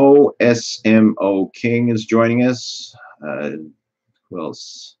 No SMO King is joining us. Who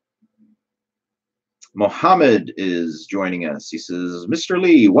else? Mohammed is joining us. He says, Mr.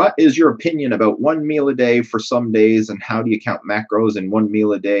 Lee, what is your opinion about one meal a day for some days, and how do you count macros in one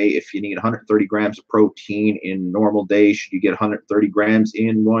meal a day? If you need 130 grams of protein in normal days, should you get 130 grams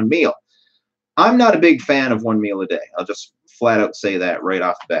in one meal? I'm not a big fan of one meal a day. I'll just flat out say that right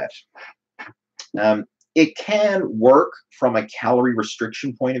off the bat. It can work from a calorie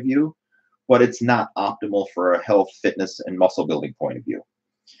restriction point of view, but it's not optimal for a health, fitness, and muscle building point of view.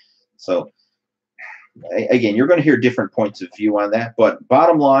 So again, you're going to hear different points of view on that, but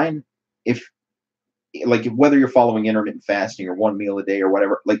bottom line, if like whether you're following intermittent fasting or one meal a day or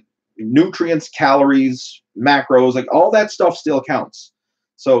whatever, like nutrients, calories, macros, like all that stuff still counts.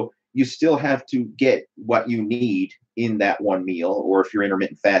 So you still have to get what you need in that one meal, or if you're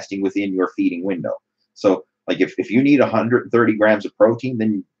intermittent fasting, within your feeding window. So like if you need 130 grams of protein,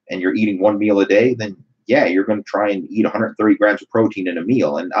 then and you're eating one meal a day, then yeah, you're going to try and eat 130 grams of protein in a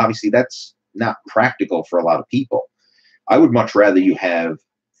meal. And obviously that's not practical for a lot of people. I would much rather you have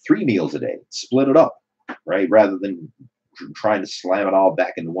 3 meals a day, split it up, right? Rather than trying to slam it all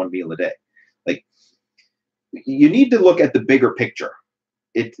back into one meal a day. Like, you need to look at the bigger picture.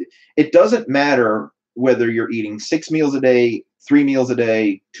 It doesn't matter whether you're eating 6 meals a day, 3 meals a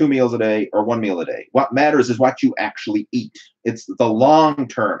day, 2 meals a day, or 1 meal a day. What matters is what you actually eat. It's the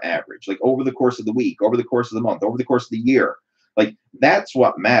long-term average, like over the course of the week, over the course of the month, over the course of the year. Like, that's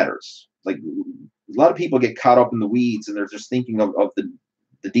what matters. Like, a lot of people get caught up in the weeds, and they're just thinking of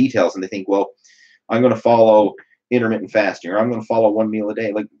the details, and they think, well, I'm going to follow intermittent fasting, or I'm going to follow 1 meal a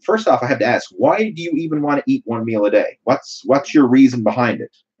day. Like, first off, I have to ask, why do you even want to eat 1 meal a day? What's your reason behind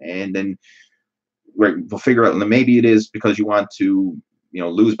it? And then we'll figure out, and maybe it is because you want to,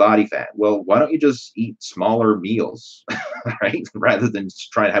 lose body fat. Well, why don't you just eat smaller meals, right? Rather than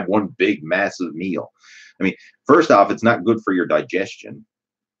try to have one big, massive meal. I mean, first off, it's not good for your digestion,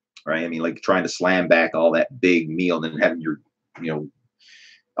 right? I mean, like trying to slam back all that big meal and then having your,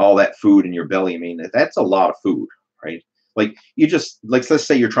 all that food in your belly. I mean, that's a lot of food, right? Like, let's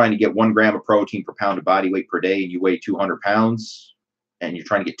say you're trying to get 1 gram of protein per pound of body weight per day, and you weigh 200 pounds, and you're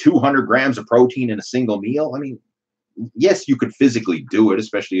trying to get 200 grams of protein in a single meal. I mean, yes, you could physically do it,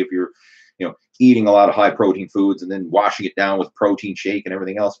 especially if you're, eating a lot of high protein foods and then washing it down with protein shake and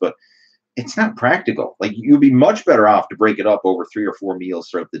everything else, but it's not practical. Like, you'd be much better off to break it up over 3 or 4 meals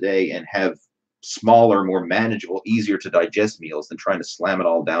throughout the day and have smaller, more manageable, easier to digest meals than trying to slam it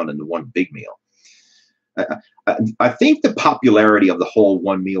all down into one big meal. I think the popularity of the whole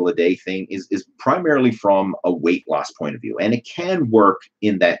 1 meal a day thing is primarily from a weight loss point of view, and it can work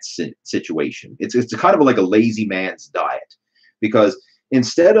in that situation. It's kind of like a lazy man's diet, because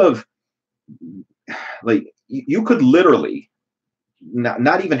instead of, like, you could literally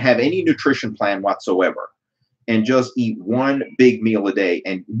not even have any nutrition plan whatsoever and just eat 1 big meal a day,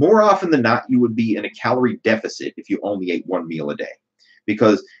 and more often than not, you would be in a calorie deficit if you only ate 1 meal a day,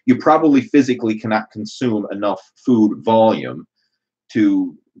 because you probably physically cannot consume enough food volume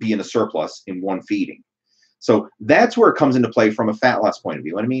to be in a surplus in one feeding. So that's where it comes into play from a fat loss point of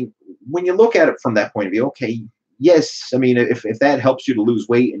view. And I mean, when you look at it from that point of view, okay, yes, I mean, if that helps you to lose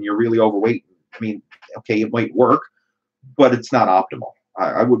weight and you're really overweight, I mean, okay, it might work, but it's not optimal.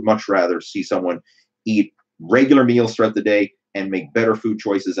 I would much rather see someone eat regular meals throughout the day and make better food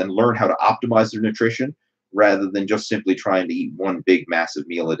choices and learn how to optimize their nutrition, rather than just simply trying to eat 1 big massive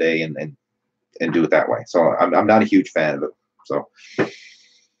meal a day and do it that way. So I'm not a huge fan of it. So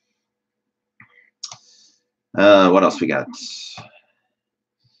what else we got?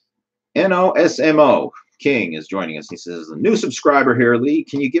 NOSMO King is joining us. He says, a new subscriber here, Lee.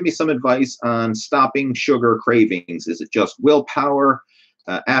 Can you give me some advice on stopping sugar cravings? Is it just willpower?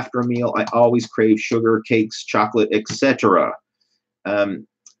 After a meal, I always crave sugar, cakes, chocolate, etc.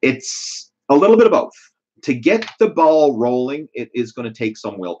 It's a little bit of both. To get the ball rolling, it is going to take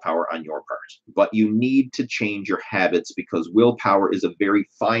some willpower on your part, but you need to change your habits, because willpower is a very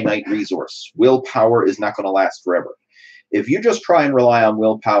finite resource. Willpower is not going to last forever. If you just try and rely on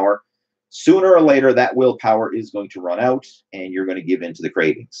willpower, sooner or later, that willpower is going to run out and you're going to give in to the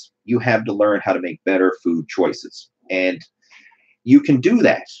cravings. You have to learn how to make better food choices. And you can do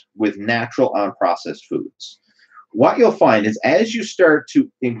that with natural, unprocessed foods. What you'll find is, as you start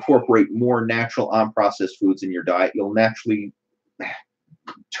to incorporate more natural, unprocessed foods in your diet, you'll naturally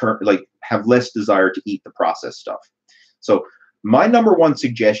have less desire to eat the processed stuff. So my number 1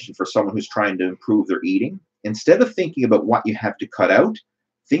 suggestion for someone who's trying to improve their eating, instead of thinking about what you have to cut out,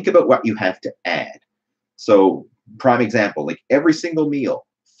 think about what you have to add. So, prime example, like every single meal,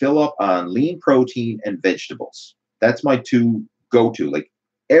 fill up on lean protein and vegetables. That's my 2 go-to. Like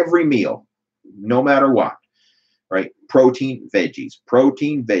every meal, no matter what. right? Protein, veggies,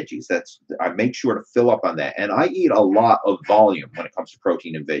 protein, veggies. I make sure to fill up on that. And I eat a lot of volume when it comes to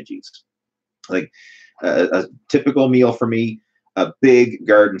protein and veggies. Like a typical meal for me, a big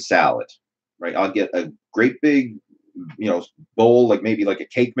garden salad, right? I'll get a great big, bowl, like maybe like a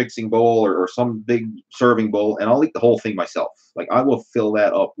cake mixing bowl or some big serving bowl, and I'll eat the whole thing myself. Like I will fill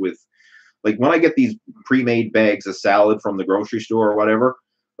that up with, like when I get these pre-made bags of salad from the grocery store or whatever,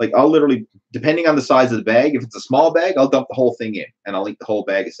 like I'll literally, depending on the size of the bag, if it's a small bag, I'll dump the whole thing in and I'll eat the whole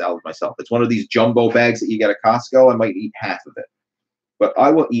bag of salad myself. It's one of these jumbo bags that you get at Costco. I might eat half of it, but I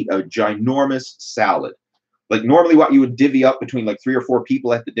will eat a ginormous salad. Like normally what you would divvy up between like 3 or 4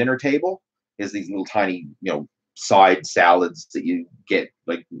 people at the dinner table is these little tiny, side salads that you get,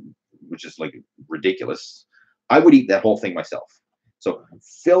 like, which is like ridiculous. I would eat that whole thing myself. So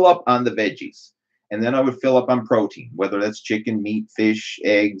fill up on the veggies. And then I would fill up on protein, whether that's chicken, meat, fish,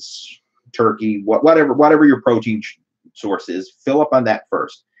 eggs, turkey, whatever your protein source is, fill up on that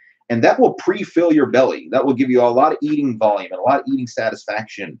first. And that will pre-fill your belly. That will give you a lot of eating volume and a lot of eating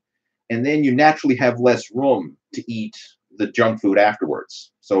satisfaction. And then you naturally have less room to eat the junk food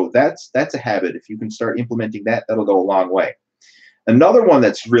afterwards. So that's a habit. If you can start implementing that, that'll go a long way. Another one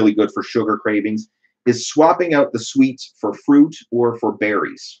that's really good for sugar cravings is swapping out the sweets for fruit or for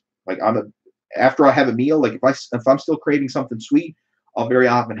berries. Like after I have a meal, like if I'm still craving something sweet, I'll very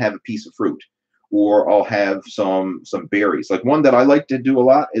often have a piece of fruit, or I'll have some berries. Like one that I like to do a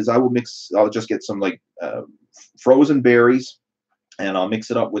lot is I'll just get some like frozen berries, and I'll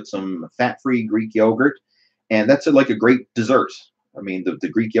mix it up with some fat-free Greek yogurt, and that's like a great dessert. I mean, the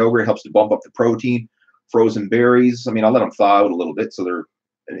Greek yogurt helps to bump up the protein. Frozen berries, I mean, I'll let them thaw out a little bit so they're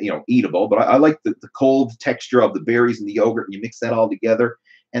eatable, but I like the cold texture of the berries and the yogurt, and you mix that all together,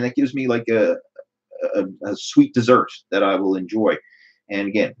 and that gives me like a sweet dessert that I will enjoy. And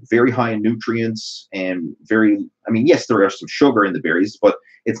again, very high in nutrients and yes, there are some sugar in the berries, but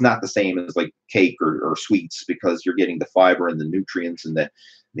it's not the same as like cake or sweets, because you're getting the fiber and the nutrients and the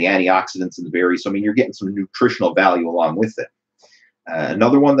antioxidants in the berries. So, I mean, you're getting some nutritional value along with it.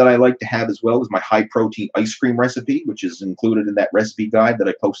 Another one that I like to have as well is my high protein ice cream recipe, which is included in that recipe guide that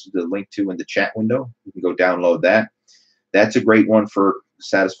I posted the link to in the chat window. You can go download that. That's a great one for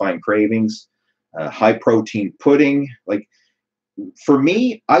satisfying cravings. High protein pudding. Like for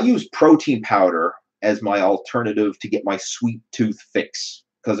me, I use protein powder as my alternative to get my sweet tooth fix.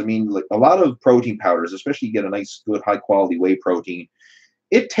 Because I mean, like a lot of protein powders, especially you get a nice, good, high quality whey protein,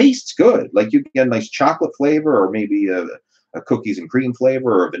 it tastes good. Like you get a nice chocolate flavor, or maybe a cookies and cream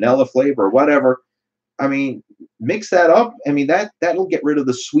flavor, or a vanilla flavor, or whatever. I mean, mix that up. I mean, that'll get rid of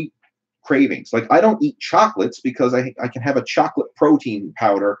the sweet cravings. Like I don't eat chocolates because I can have a chocolate protein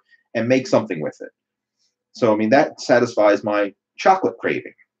powder and make something with it. So, I mean, that satisfies my chocolate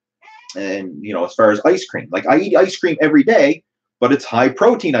craving. And, as far as ice cream, like I eat ice cream every day, but it's high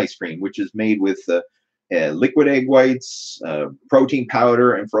protein ice cream, which is made with liquid egg whites, protein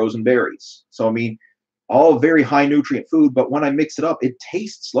powder, and frozen berries. So, I mean, all very high nutrient food, but when I mix it up, it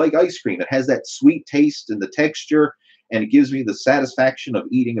tastes like ice cream. It has that sweet taste and the texture, and it gives me the satisfaction of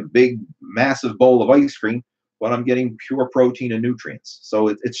eating a big, massive bowl of ice cream, but I'm getting pure protein and nutrients. So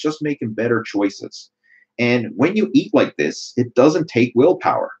it's just making better choices. And when you eat like this, it doesn't take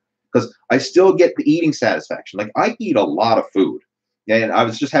willpower, because I still get the eating satisfaction. Like I eat a lot of food. And I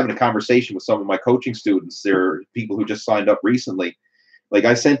was just having a conversation with some of my coaching students. There are people who just signed up recently. Like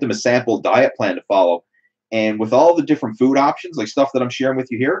I sent them a sample diet plan to follow. And with all the different food options, like stuff that I'm sharing with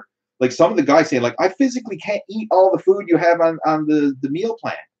you here, like some of the guys saying, like, I physically can't eat all the food you have on the meal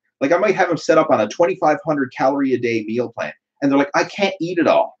plan. Like I might have them set up on a 2,500 calorie a day meal plan. And they're like, I can't eat it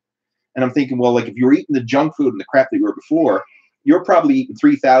all. And I'm thinking, well, like if you're eating the junk food and the crap that you were before, you're probably eating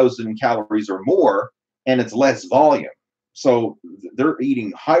 3,000 calories or more, and it's less volume. So they're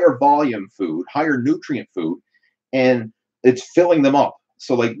eating higher volume food, higher nutrient food, and it's filling them up.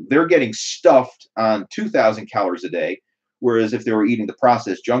 So like they're getting stuffed on 2,000 calories a day, whereas if they were eating the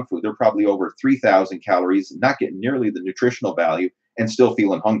processed junk food, they're probably over 3,000 calories, not getting nearly the nutritional value, and still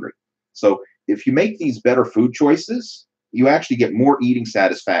feeling hungry. So if you make these better food choices, you actually get more eating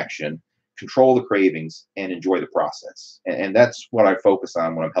satisfaction, control the cravings, and enjoy the process. And that's what I focus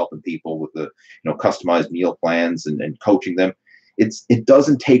on when I'm helping people with the customized meal plans and coaching them. It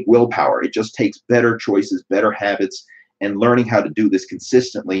doesn't take willpower. It just takes better choices, better habits, and learning how to do this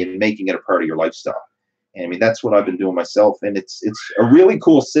consistently and making it a part of your lifestyle. And I mean, that's what I've been doing myself. And it's a really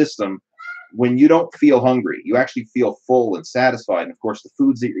cool system. When you don't feel hungry, you actually feel full and satisfied. And of course, the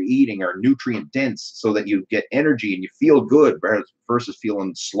foods that you're eating are nutrient dense, so that you get energy and you feel good versus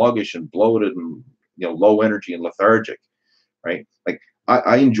feeling sluggish and bloated and low energy and lethargic, right? Like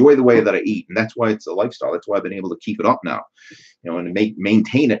I enjoy the way that I eat, and that's why it's a lifestyle. That's why I've been able to keep it up now, and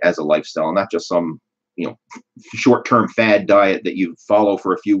maintain it as a lifestyle, not just some, short-term fad diet that you follow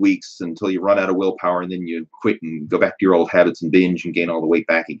for a few weeks until you run out of willpower, and then you quit and go back to your old habits and binge and gain all the weight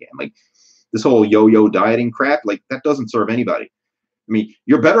back again. Like this whole yo-yo dieting crap, like that doesn't serve anybody. I mean,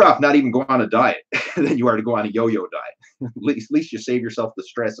 you're better off not even going on a diet than you are to go on a yo-yo diet. At least you save yourself the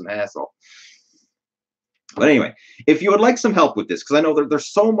stress and hassle. But anyway, if you would like some help with this, because I know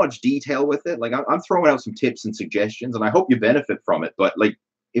there's so much detail with it, like I'm throwing out some tips and suggestions, and I hope you benefit from it. But like,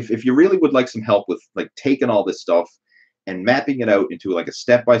 if you really would like some help with like taking all this stuff and mapping it out into like a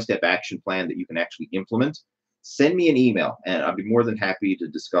step-by-step action plan that you can actually implement, send me an email, and I'd be more than happy to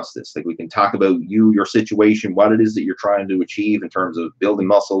discuss this. Like we can talk about your situation, what it is that you're trying to achieve in terms of building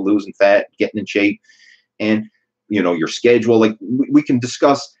muscle, losing fat, getting in shape, and your schedule. Like we can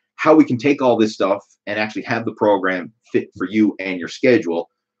discuss how we can take all this stuff and actually have the program fit for you and your schedule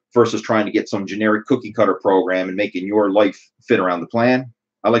versus trying to get some generic cookie cutter program and making your life fit around the plan.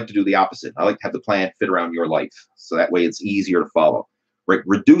 I like to do the opposite. I like to have the plan fit around your life. So that way it's easier to follow. Right?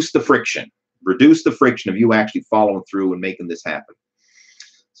 Reduce the friction. Reduce the friction of you actually following through and making this happen.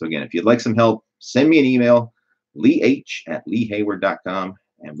 So again, if you'd like some help, send me an email, leeh@leehayward.com,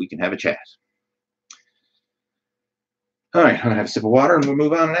 and we can have a chat. All right, I'm going to have a sip of water and we'll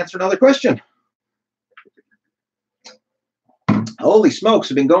move on and answer another question. Holy smokes,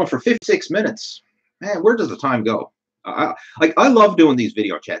 we've been going for 56 minutes. Man, where does the time go? I love doing these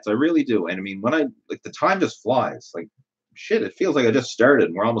video chats. I really do. And I mean, when the time just flies. Like, shit, it feels like I just started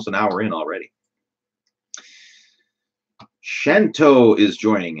and we're almost an hour in already. Shanto is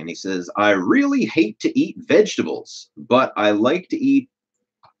joining and he says, I really hate to eat vegetables, but I like to eat.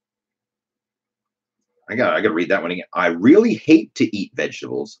 I gotta read that one again. I really hate to eat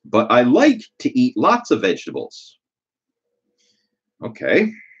vegetables, but I like to eat lots of vegetables.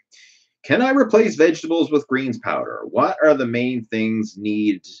 Okay. Can I replace vegetables with greens powder? What are the main things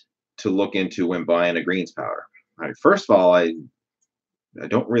need to look into when buying a greens powder? All right, first of all, I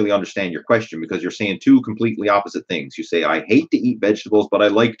don't really understand your question because you're saying two completely opposite things. You say, I hate to eat vegetables, but I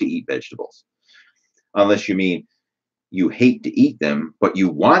like to eat vegetables. Unless you mean you hate to eat them, but you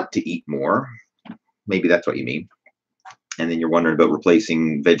want to eat more. Maybe that's what you mean. And then you're wondering about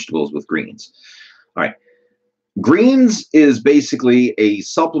replacing vegetables with greens. All right. Greens is basically a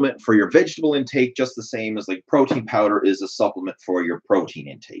supplement for your vegetable intake, just the same as like protein powder is a supplement for your protein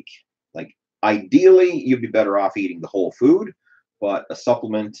intake. Like ideally, you'd be better off eating the whole food, but a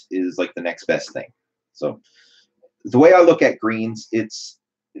supplement is like the next best thing. So the way I look at greens,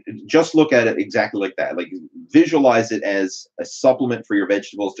 just look at it exactly like that. Like visualize it as a supplement for your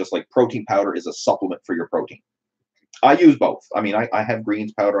vegetables, just like protein powder is a supplement for your protein. I use both. I mean, I have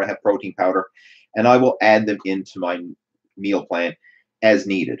greens powder, I have protein powder, and I will add them into my meal plan as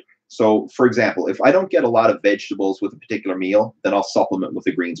needed. So for example, if I don't get a lot of vegetables with a particular meal, then I'll supplement with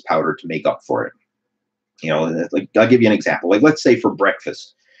the greens powder to make up for it. Like I'll give you an example. Like let's say for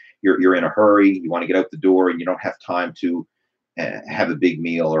breakfast, you're in a hurry, you want to get out the door and you don't have time to have a big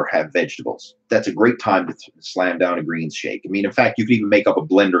meal or have vegetables. That's a great time to slam down a greens shake. I mean, in fact, you could even make up a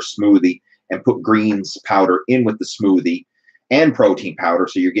blender smoothie and put greens powder in with the smoothie and protein powder.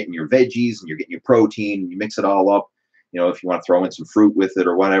 So you're getting your veggies and you're getting your protein, and you mix it all up. If you want to throw in some fruit with it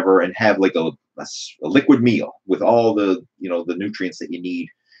or whatever, and have like a liquid meal with all the, the nutrients that you need,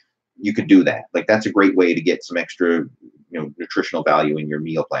 you could do that. Like that's a great way to get some extra, nutritional value in your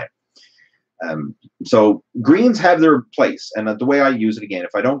meal plan. So greens have their place, and the way I use it, again,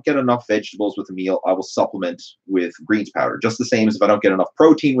 if I don't get enough vegetables with a meal, I will supplement with greens powder. Just the same as if I don't get enough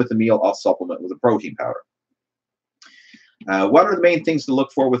protein with a meal, I'll supplement with a protein powder. What are the main things to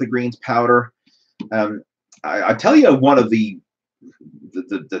look for with a greens powder? I tell you, one of the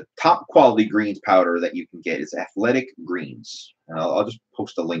top quality greens powder that you can get is Athletic Greens. I'll just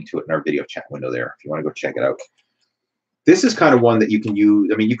post a link to it in our video chat window there if you want to go check it out. This is kind of one that you can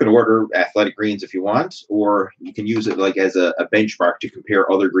use. I mean, you can order Athletic Greens if you want, or you can use it like as a benchmark to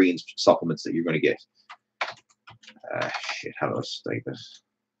compare other greens supplements that you're going to get. Shit, how do I state this?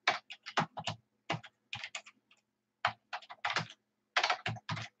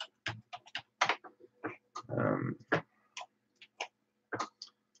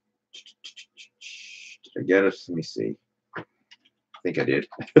 Did I get it? Let me see. I think I did.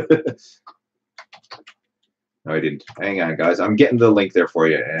 No, I didn't. Hang on, guys. I'm getting the link there for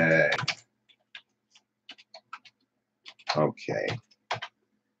you. Okay.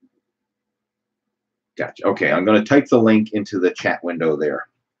 Gotcha. Okay, I'm going to type the link into the chat window there.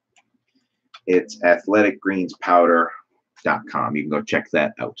 It's athleticgreenspowder.com. You can go check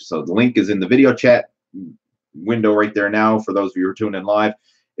that out. So the link is in the video chat. window right there now for those of you who are tuning in live.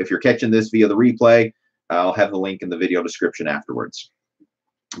 If you're catching this via the replay, I'll have the link in the video description afterwards.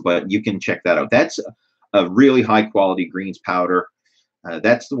 But you can check that out. That's a really high quality greens powder.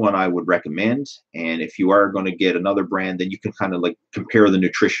 That's the one I would recommend. And if you are going to get another brand, then you can kind of like compare the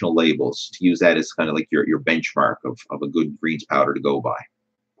nutritional labels to use that as kind of like your benchmark of a good greens powder to go by.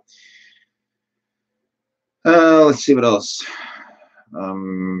 Let's see what else.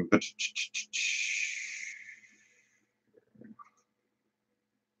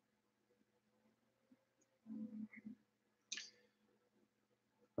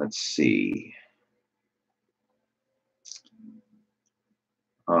 Let's see.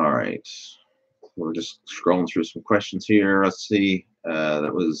 All right. We're just scrolling through some questions here. Let's see.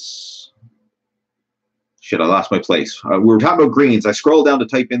 That was... Shit, I lost my place. We were talking about greens. I scrolled down to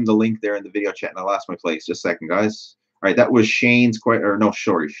type in the link there in the video chat, and I lost my place. Just a second, guys. All right, that was Shane's question, or no,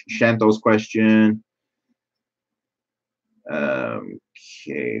 sorry, Shanto's question.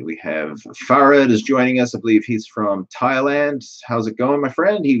 Okay, we have Farad is joining us. I believe he's from Thailand. How's it going, my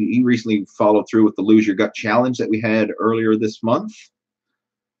friend? He recently followed through with the Lose Your Gut challenge that we had earlier this month.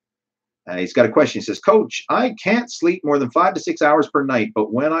 He's got a question. He says, Coach, I can't sleep more than 5 to 6 hours per night,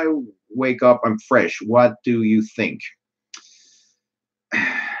 but when I wake up, I'm fresh. What do you think?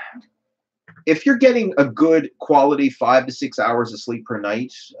 If you're getting a good quality 5 to 6 hours of sleep per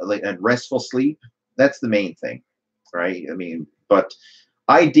night, like and restful sleep, that's the main thing, right? I mean, but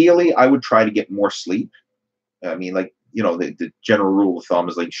ideally, I would try to get more sleep. I mean, like, you know, the general rule of thumb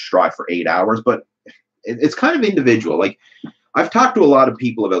is like strive for 8 hours, but it's kind of individual. Like, I've talked to a lot of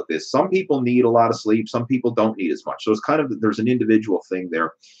people about this. Some people need a lot of sleep. Some people don't need as much. So it's kind of, there's an individual thing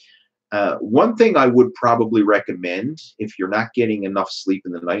there. One thing I would probably recommend if you're not getting enough sleep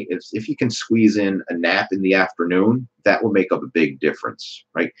in the night is if you can squeeze in a nap in the afternoon, that will make up a big difference,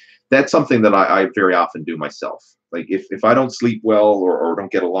 right? That's something that I very often do myself. Like if I don't sleep well or don't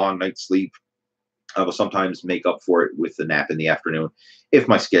get a long night's sleep, I will sometimes make up for it with the nap in the afternoon if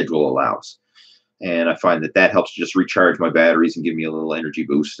my schedule allows. And I find that helps to just recharge my batteries and give me a little energy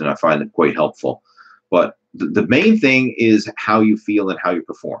boost, and I find it quite helpful. But the main thing is how you feel and how you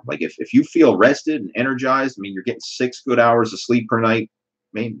perform. Like if you feel rested and energized, I mean, you're getting 6 good hours of sleep per night.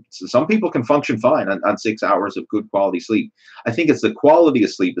 I mean, some people can function fine on 6 hours of good quality sleep. I think it's the quality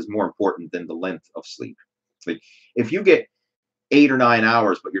of sleep is more important than the length of sleep. Like if you get 8 or 9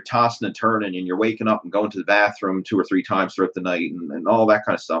 hours, but you're tossing and turning and you're waking up and going to the bathroom 2 or 3 times throughout the night and all that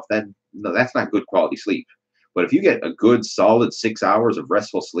kind of stuff, no, that's not good quality sleep. But if you get a good solid 6 hours of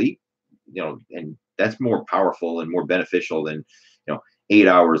restful sleep, you know, and that's more powerful and more beneficial than, 8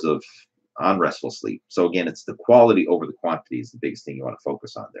 hours of unrestful sleep. So again, it's the quality over the quantity is the biggest thing you want to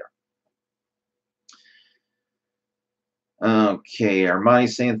focus on there. Okay,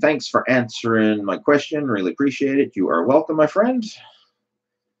 Armani's saying, thanks for answering my question. Really appreciate it. You are welcome, my friend.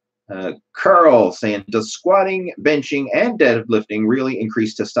 Carl saying, does squatting, benching, and deadlifting really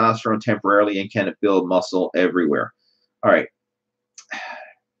increase testosterone temporarily, and can it build muscle everywhere? All right.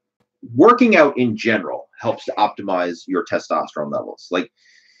 Working out in general helps to optimize your testosterone levels. Like,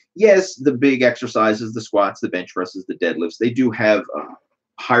 yes, the big exercises, the squats, the bench presses, the deadlifts, they do have a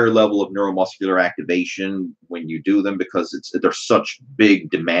higher level of neuromuscular activation when you do them because they're such big,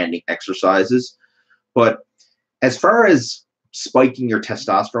 demanding exercises. But as far as spiking your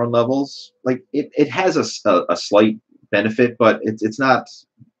testosterone levels, like it has a slight benefit, but it's not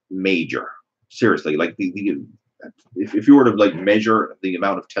major. Seriously, like if you were to like measure the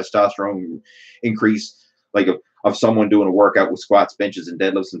amount of testosterone increase, like of someone doing a workout with squats, benches, and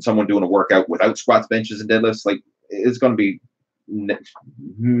deadlifts, and someone doing a workout without squats, benches, and deadlifts, like it's going to be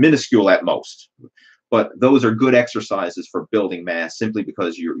minuscule at most. But those are good exercises for building mass simply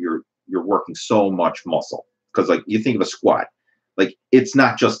because you're working so much muscle. Because like you think of a squat, like it's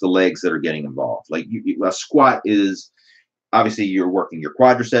not just the legs that are getting involved. Like a squat is obviously you're working your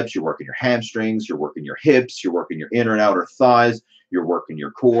quadriceps, you're working your hamstrings, you're working your hips, you're working your inner and outer thighs, you're working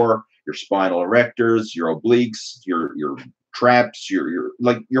your core, your spinal erectors, your obliques, your traps,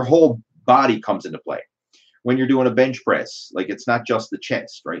 your whole body comes into play. When you're doing a bench press, like it's not just the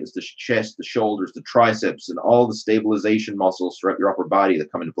chest, right? It's the chest, the shoulders, the triceps, and all the stabilization muscles throughout your upper body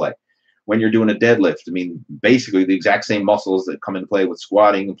that come into play. When you're doing a deadlift, I mean, basically the exact same muscles that come into play with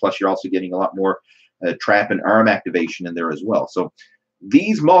squatting, and plus you're also getting a lot more trap and arm activation in there as well. So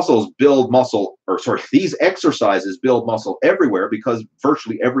these muscles build muscle, these exercises build muscle everywhere because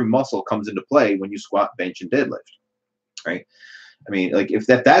virtually every muscle comes into play when you squat, bench, and deadlift, right? I mean, like if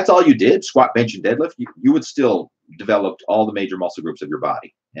that's all you did, squat, bench, and deadlift, you would still develop all the major muscle groups of your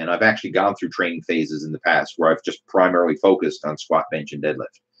body. And I've actually gone through training phases in the past where I've just primarily focused on squat, bench, and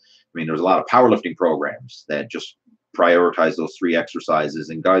deadlift. mean, there's a lot of powerlifting programs that just prioritize those 3 exercises,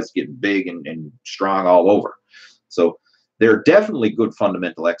 and guys get big and strong all over. So they're definitely good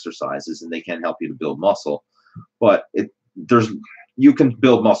fundamental exercises, and they can help you to build muscle. But you can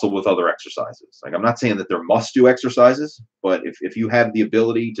build muscle with other exercises. Like, I'm not saying that they're must-do exercises, but if you have the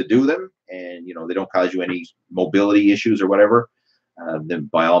ability to do them, and they don't cause you any mobility issues or whatever, then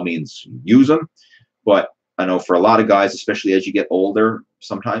by all means use them. But I know for a lot of guys, especially as you get older,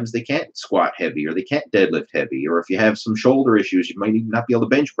 sometimes they can't squat heavy, or they can't deadlift heavy, or if you have some shoulder issues, you might even not be able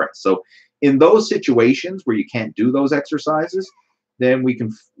to bench press. So in those situations where you can't do those exercises, then we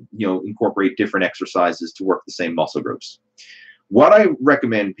can incorporate different exercises to work the same muscle groups. What I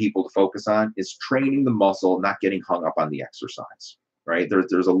recommend people to focus on is training the muscle, not getting hung up on the exercise, right?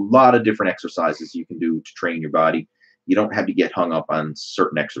 There's a lot of different exercises you can do to train your body. You don't have to get hung up on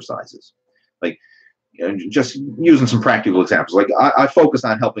certain exercises. Like, just using some practical examples, like I focus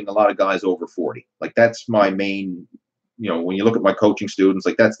on helping a lot of guys over 40. Like, that's my main, when you look at my coaching students,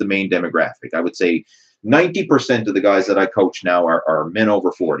 like, that's the main demographic. I would say 90% of the guys that I coach now are men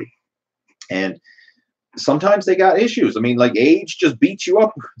over 40. And sometimes they got issues. I mean, like, age just beats you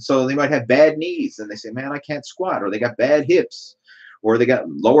up. So they might have bad knees, and they say, man, I can't squat, or they got bad hips, or they got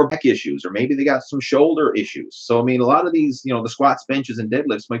lower back issues, or maybe they got some shoulder issues. So, I mean, a lot of these, the squats, benches, and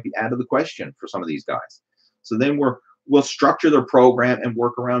deadlifts might be out of the question for some of these guys. So then we'll structure their program and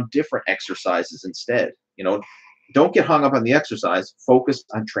work around different exercises instead. Don't get hung up on the exercise. Focus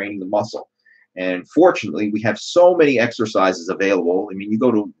on training the muscle. And fortunately, we have so many exercises available. I mean, you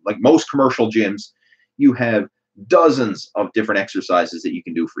go to, like, most commercial gyms, you have dozens of different exercises that you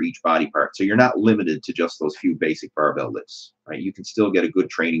can do for each body part. So you're not limited to just those few basic barbell lifts, right? You can still get a good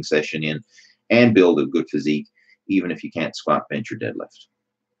training session in and build a good physique, even if you can't squat, bench, or deadlift.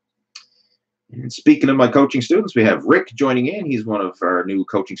 And speaking of my coaching students, we have Rick joining in. He's one of our new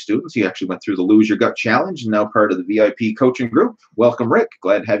coaching students. He actually went through the Lose Your Gut Challenge and now part of the VIP coaching group. Welcome, Rick.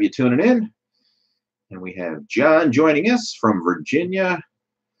 Glad to have you tuning in. And we have John joining us from Virginia.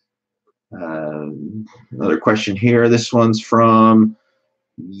 Another question here. This one's from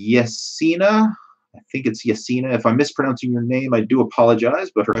Yasina. I think it's Yasina. If I'm mispronouncing your name, I do apologize.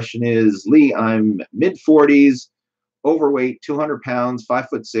 But her question is, Lee, I'm mid-40s, overweight, 200 pounds,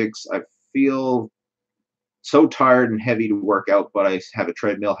 5'6". I feel so tired and heavy to work out, but I have a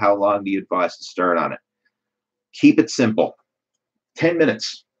treadmill. How long do you advise to start on it? Keep it simple. 10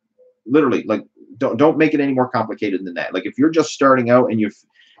 minutes. Literally, like, don't make it any more complicated than that. Like, if you're just starting out and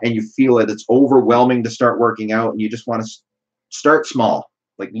you feel that it's overwhelming to start working out, and you just want to start small,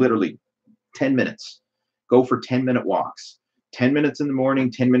 like, literally 10 minutes. Go for 10-minute walks. 10 minutes in the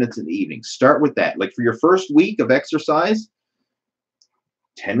morning, 10 minutes in the evening. Start with that. Like, for your first week of exercise,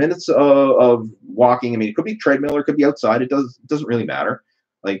 10 minutes of walking. I mean, it could be treadmill or it could be outside. It doesn't really matter.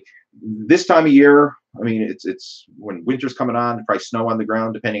 Like, this time of year, I mean, it's when winter's coming on, probably snow on the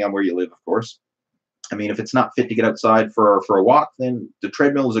ground, depending on where you live, of course. I mean, if it's not fit to get outside for a walk, then the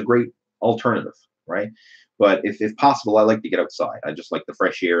treadmill is a great alternative, right? But if possible, I like to get outside. I just like the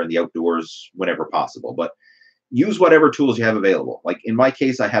fresh air and the outdoors whenever possible. But use whatever tools you have available. Like, in my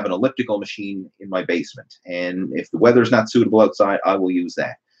case, I have an elliptical machine in my basement. And if the weather's not suitable outside, I will use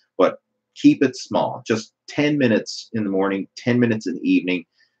that. But keep it small. Just 10 minutes in the morning, 10 minutes in the evening.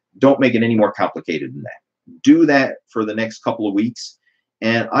 Don't make it any more complicated than that. Do that for the next couple of weeks,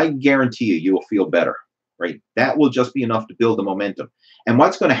 and I guarantee you will feel better, right? That will just be enough to build the momentum. And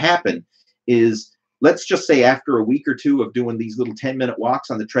what's going to happen is, let's just say after a week or two of doing these little 10-minute walks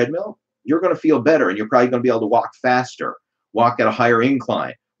on the treadmill, you're going to feel better, and you're probably going to be able to walk faster, walk at a higher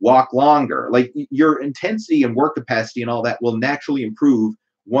incline, walk longer. Like, your intensity and work capacity and all that will naturally improve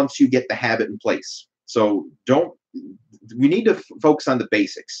once you get the habit in place. So we need to focus on the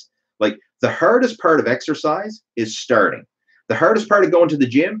basics. Like, the hardest part of exercise is starting. The hardest part of going to the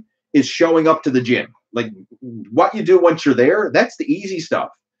gym is showing up to the gym. Like, what you do once you're there, that's the easy stuff.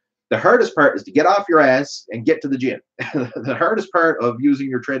 The hardest part is to get off your ass and get to the gym. The hardest part of using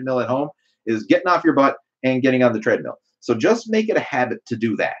your treadmill at home is getting off your butt and getting on the treadmill. So just make it a habit to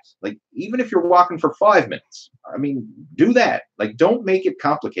do that. Like, even if you're walking for 5 minutes, I mean, do that. Like, don't make it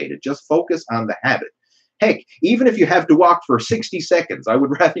complicated. Just focus on the habit. Heck, even if you have to walk for 60 seconds, I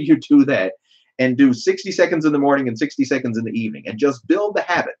would rather you do that and do 60 seconds in the morning and 60 seconds in the evening, and just build the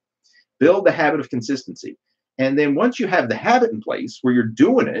habit. Build the habit of consistency. And then once you have the habit in place where you're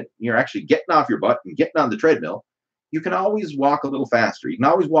doing it, you're actually getting off your butt and getting on the treadmill, you can always walk a little faster. You can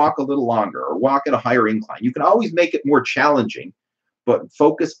always walk a little longer, or walk at a higher incline. You can always make it more challenging, but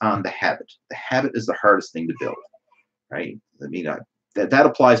focus on the habit. The habit is the hardest thing to build, right? I mean, that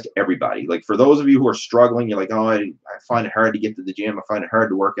applies to everybody. Like for those of you who are struggling, you're like, oh, I find it hard to get to the gym. I find it hard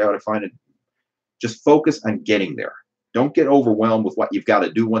to work out. I find it, just focus on getting there. Don't get overwhelmed with what you've got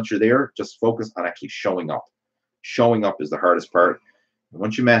to do once you're there. Just focus on actually showing up. Showing up is the hardest part. And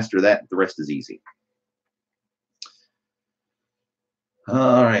once you master that, the rest is easy.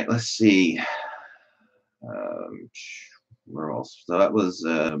 All right, let's see. Where else? So that was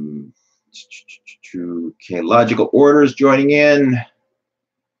okay. Logical Orders joining in.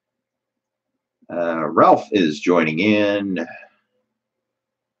 Ralph is joining in.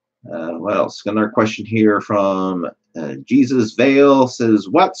 What else? Another question here from Jesus Vale says,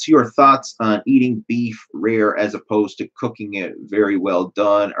 what's your thoughts on eating beef rare as opposed to cooking it very well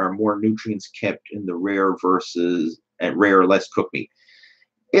done? Are more nutrients kept in the rare versus rare less cooked meat?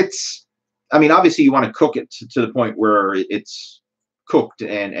 It's, I mean, obviously you want to cook it to the point where it's cooked,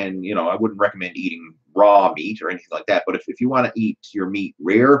 and you know, I wouldn't recommend eating raw meat or anything like that. But if you want to eat your meat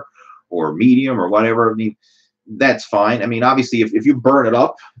rare or medium or whatever, I mean, that's fine. I mean, obviously if you burn it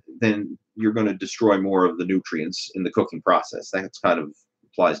up, then you're going to destroy more of the nutrients in the cooking process. That's kind of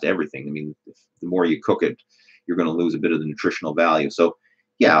applies to everything. I mean, the more you cook it, you're going to lose a bit of the nutritional value. So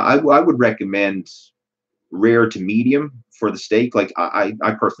yeah, I would recommend rare to medium for the steak. Like I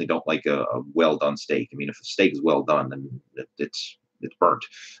personally don't like a well done steak. I mean, if a steak is well done, then it's burnt.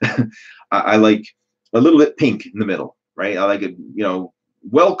 I like a little bit pink in the middle, right? I like it, you know,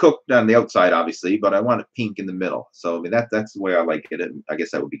 well cooked on the outside, obviously, but I want it pink in the middle. So I mean, that's the way I like it, and I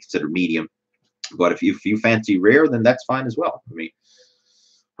guess that would be considered medium. But if you fancy rare, then that's fine as well. I mean,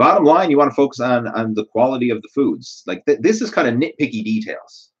 bottom line, you want to focus on the quality of the foods. Like this is kind of nitpicky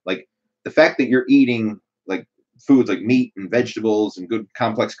details. Like the fact that you're eating like foods like meat and vegetables and good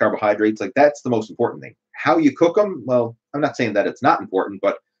complex carbohydrates, like that's the most important thing. How you cook them, well, I'm not saying that it's not important,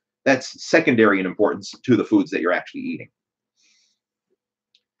 but that's secondary in importance to the foods that you're actually eating.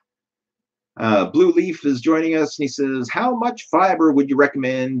 Blue Leaf is joining us, and he says, how much fiber would you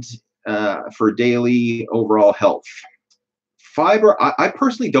recommend for daily overall health? Fiber, I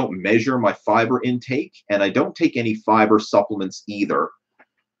personally don't measure my fiber intake, and I don't take any fiber supplements either.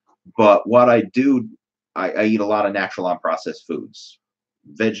 But what I do, I eat a lot of natural unprocessed foods,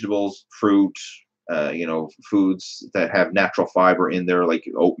 vegetables, fruit, you know, foods that have natural fiber in there, like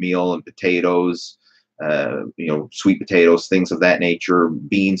oatmeal and potatoes, you know, sweet potatoes, things of that nature,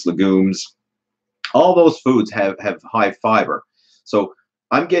 beans, legumes. All those foods have high fiber. So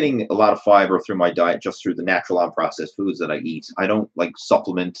I'm getting a lot of fiber through my diet just through the natural unprocessed foods that I eat. I don't like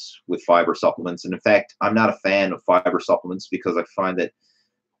supplement with fiber supplements. And in fact, I'm not a fan of fiber supplements because I find that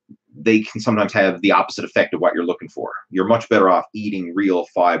they can sometimes have the opposite effect of what you're looking for. You're much better off eating real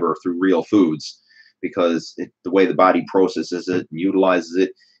fiber through real foods because the way the body processes it and utilizes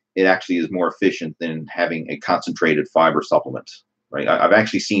it, it actually is more efficient than having a concentrated fiber supplement. Right? I've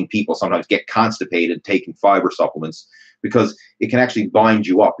actually seen people sometimes get constipated taking fiber supplements because it can actually bind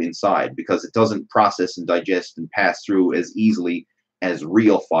you up inside because it doesn't process and digest and pass through as easily as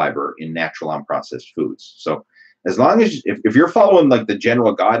real fiber in natural unprocessed foods. So as long as, if you're following like the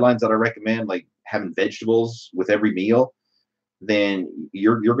general guidelines that I recommend, like having vegetables with every meal, then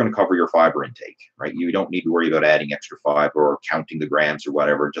you're going to cover your fiber intake, right? You don't need to worry about adding extra fiber or counting the grams or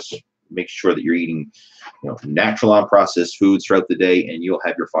whatever. Just make sure that you're eating, you know, natural unprocessed foods throughout the day, and you'll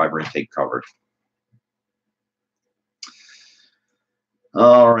have your fiber intake covered.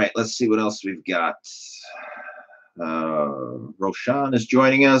 All right, let's see what else we've got. Roshan is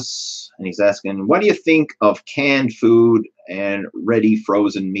joining us, and he's asking, what do you think of canned food and ready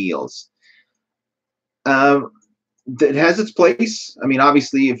frozen meals? It has its place. I mean,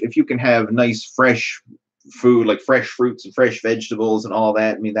 obviously, if you can have nice fresh food like fresh fruits and fresh vegetables and all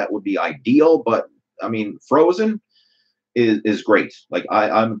that, I mean, that would be ideal. But I mean, frozen is great. Like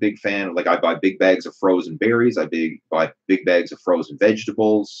I'm a big fan. Like I buy big bags of frozen berries. I buy big bags of frozen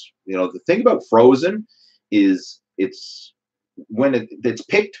vegetables. You know, the thing about frozen is it's when it's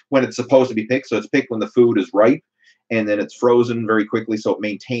picked when it's supposed to be picked. So it's picked when the food is ripe, and then it's frozen very quickly, so it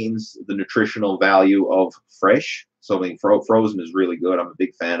maintains the nutritional value of fresh. So I mean, frozen is really good. I'm a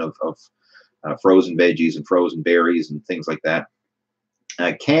big fan of frozen veggies and frozen berries and things like that.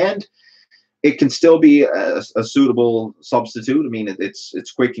 Canned, it can still be a suitable substitute. I mean,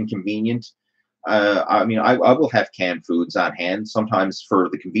 it's quick and convenient. I mean, I will have canned foods on hand sometimes for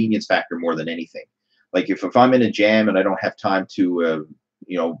the convenience factor more than anything. Like if I'm in a jam and I don't have time to,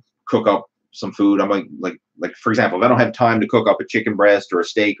 you know, cook up some food, I'm like for example, if I don't have time to cook up a chicken breast or a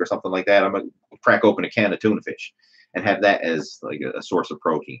steak or something like that, I'm gonna crack open a can of tuna fish and have that as like a source of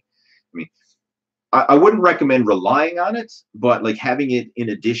protein. I mean, I wouldn't recommend relying on it, but like having it in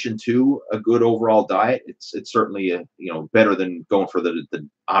addition to a good overall diet, it's certainly better than going for the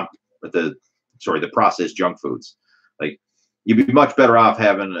sorry, the processed junk foods. Like you'd be much better off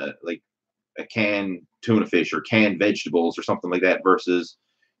having a canned tuna fish or canned vegetables or something like that versus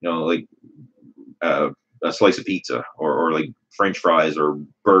like a slice of pizza or like French fries or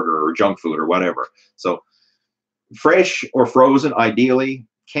burger or junk food or whatever. So fresh or frozen, ideally.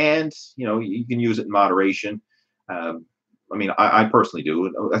 Canned, you can use it in moderation. I mean, I personally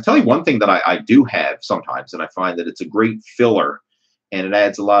do. I'll tell you one thing that I do have sometimes, and I find that it's a great filler and it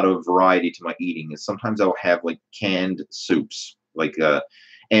adds a lot of variety to my eating, is sometimes I'll have like canned soups.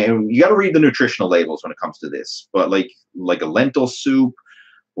 And you got to read the nutritional labels when it comes to this, but like a lentil soup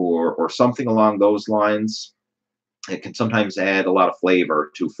or something along those lines. It can sometimes add a lot of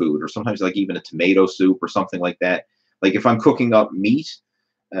flavor to food, or sometimes like even a tomato soup or something like that. Like if I'm cooking up meat,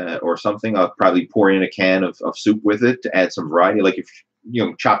 or something, I'll probably pour in a can of soup with it to add some variety. Like if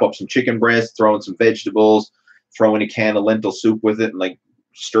chop up some chicken breast, throw in some vegetables, throw in a can of lentil soup with it, and like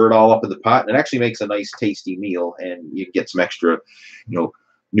stir it all up in the pot. And it actually makes a nice, tasty meal, and you get some extra,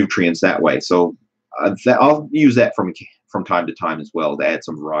 nutrients that way. So I'll use that from time to time as well to add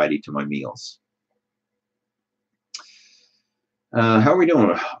some variety to my meals. How are we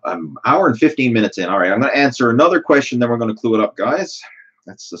doing? Hour and 15 minutes in. All right, I'm going to answer another question, then we're going to clue it up, guys.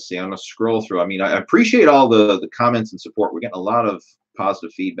 Let's see. I'm going to scroll through. I mean, I appreciate all the comments and support. We're getting a lot of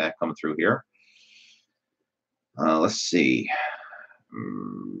positive feedback coming through here. Let's see.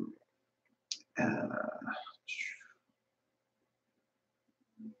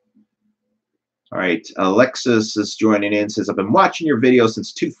 All right. Alexis is joining in. Says, I've been watching your videos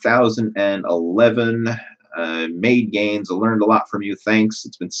since 2011. Made gains. I learned a lot from you. Thanks.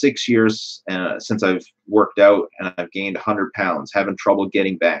 It's been 6 years since I've worked out, and I've gained 100 pounds. Having trouble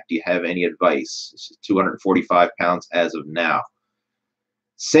getting back. Do you have any advice? This is 245 pounds as of now.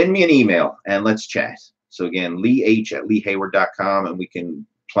 Send me an email and let's chat. So again, leeh@leehayward.com, and we can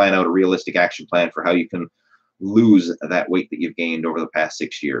plan out a realistic action plan for how you can lose that weight that you've gained over the past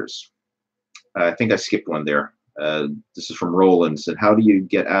 6 years. I think I skipped one there. This is from Roland. Said, how do you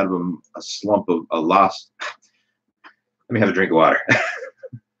get out of a slump of a loss? Let me have a drink of water.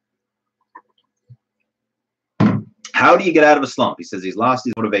 How do you get out of a slump? He says he's lost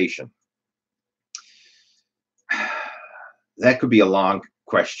his motivation. That could be a long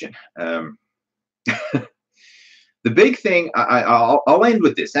question. The big thing, I'll end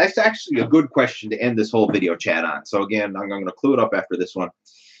with this. That's actually a good question to end this whole video chat on. So again, I'm going to clue it up after this one.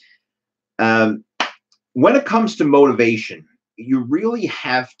 When it comes to motivation, you really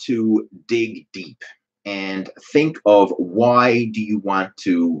have to dig deep and think of why do you want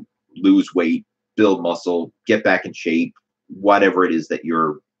to lose weight, build muscle, get back in shape, whatever it is that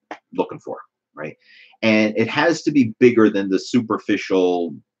you're looking for, right? And it has to be bigger than the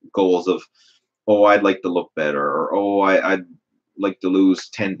superficial goals of, oh, I'd like to look better, or oh, I'd like to lose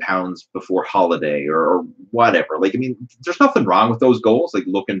 10 pounds before holiday, or whatever. Like, I mean, there's nothing wrong with those goals, like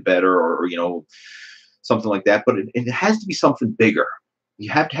looking better or something like that, but it has to be something bigger. You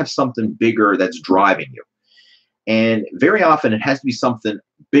have to have something bigger that's driving you. And very often it has to be something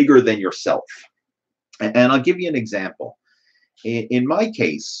bigger than yourself. And I'll give you an example. In my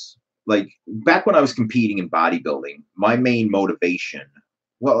case, like back when I was competing in bodybuilding, my main motivation,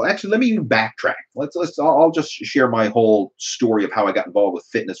 well, actually, let me even backtrack. I'll just share my whole story of how I got involved with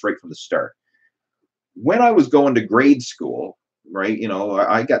fitness right from the start. When I was going to grade school, right,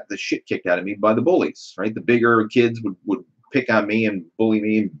 I got the shit kicked out of me by the bullies, right? The bigger kids would pick on me and bully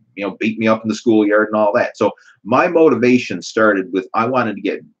me and, beat me up in the schoolyard and all that. So my motivation started with, I wanted to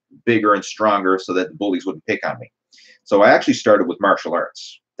get bigger and stronger so that the bullies wouldn't pick on me. So I actually started with martial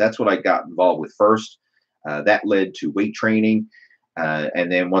arts. That's what I got involved with first. That led to weight training.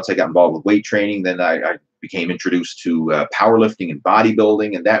 And then once I got involved with weight training, then I became introduced to powerlifting and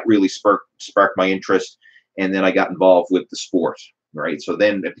bodybuilding, and that really sparked my interest. And then I got involved with the sport, right? So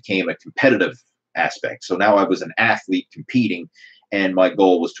then it became a competitive aspect. So now I was an athlete competing, and my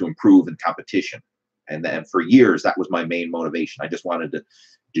goal was to improve in competition. And then for years, that was my main motivation. I just wanted to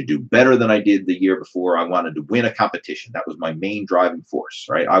do better than I did the year before. I wanted to win a competition. That was my main driving force,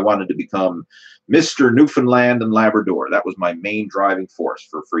 right? I wanted to become Mr. Newfoundland and Labrador. That was my main driving force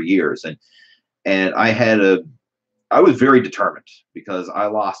for years. And I was very determined because I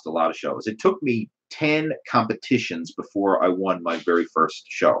lost a lot of shows. It took me 10 competitions before I won my very first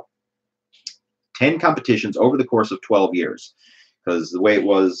show. 10 competitions over the course of 12 years. Because the way it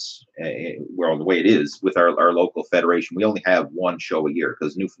was, well, the way it is with our local federation, we only have one show a year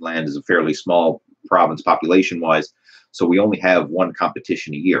because Newfoundland is a fairly small province population-wise, so we only have one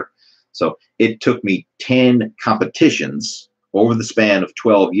competition a year. So it took me 10 competitions over the span of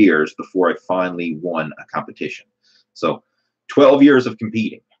 12 years before I finally won a competition. So 12 years of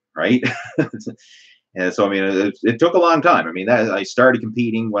competing, right? And so, I mean, it took a long time. I mean, I started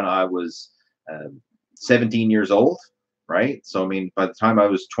competing when I was 17 years old, right? So, I mean, by the time I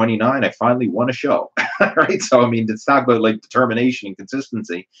was 29, I finally won a show, right? So, I mean, it's talk about like determination and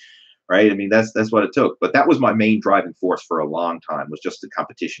consistency, right? I mean, that's what it took. But that was my main driving force for a long time, was just the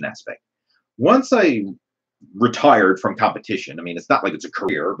competition aspect. Once I retired from competition, I mean, it's not like it's a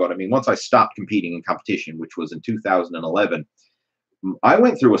career, but I mean, once I stopped competing in competition, which was in 2011, I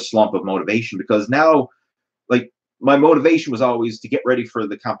went through a slump of motivation, because now, like, my motivation was always to get ready for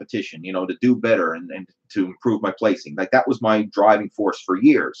the competition, you know, to do better and to improve my placing. Like, that was my driving force for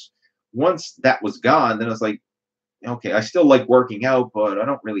years. Once that was gone, then I was like, okay, I still like working out, but I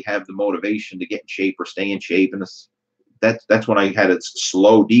don't really have the motivation to get in shape or stay in shape. And that's when I had a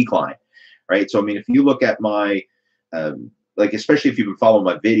slow decline, right? So, I mean, if you look at my, like, especially if you've been following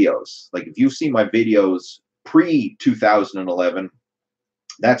my videos, like if you've seen my videos pre 2011,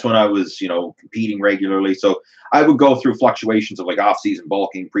 that's when I was, you know, competing regularly. So I would go through fluctuations of like off-season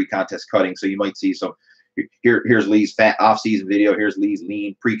bulking, pre-contest cutting. So you might see some, here's Lee's fat off-season video, here's Lee's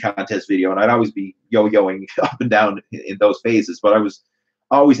lean pre-contest video, and I'd always be yo-yoing up and down in those phases. But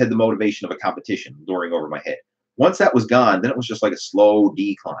I always had the motivation of a competition luring over my head. Once that was gone, then it was just like a slow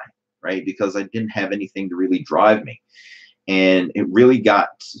decline, right? Because I didn't have anything to really drive me, and it really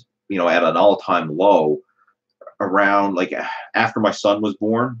got, you know, at an all-time low around like after my son was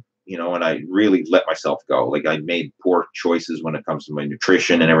born, you know, and I really let myself go. Like, I made poor choices when it comes to my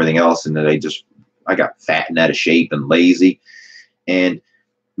nutrition and everything else. And then I got fat and out of shape and lazy. And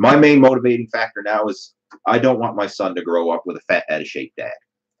my main motivating factor now is I don't want my son to grow up with a fat, out of shape dad.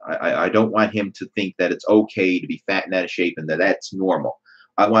 I don't want him to think that it's okay to be fat and out of shape and that that's normal.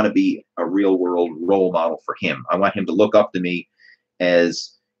 I want to be a real world role model for him. I want him to look up to me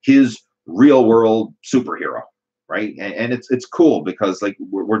as his real world superhero. Right. And it's cool because like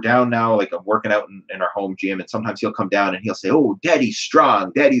we're down now, like I'm working out in our home gym, and sometimes he'll come down and he'll say, "Oh, Daddy's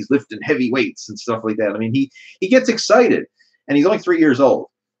strong. Daddy's lifting heavy weights," and stuff like that. I mean, he gets excited, and he's only 3 years old.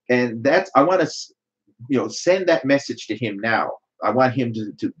 And I want to, you know, send that message to him now. I want him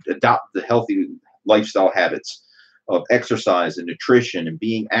to adopt the healthy lifestyle habits of exercise and nutrition and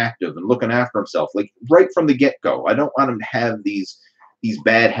being active and looking after himself, like right from the get-go. I don't want him to have these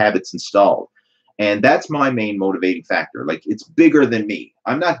bad habits installed. And that's my main motivating factor. Like, it's bigger than me.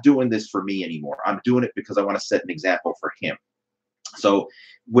 I'm not doing this for me anymore. I'm doing it because I want to set an example for him. So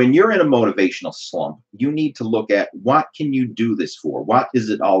when you're in a motivational slump, you need to look at what can you do this for? What is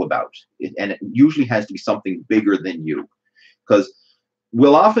it all about? And it usually has to be something bigger than you, because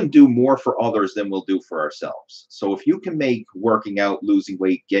we'll often do more for others than we'll do for ourselves. So if you can make working out, losing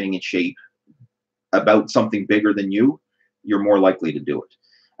weight, getting in shape about something bigger than you, you're more likely to do it.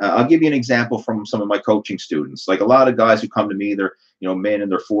 I'll give you an example from some of my coaching students. Like, a lot of guys who come to me, they're, you know, men in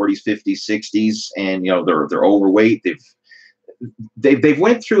their 40s, 50s, 60s, and, you know, they're overweight. They've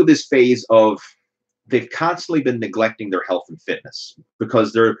went through this phase of they've constantly been neglecting their health and fitness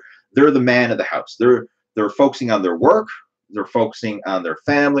because they're the man of the house. They're focusing on their work, they're focusing on their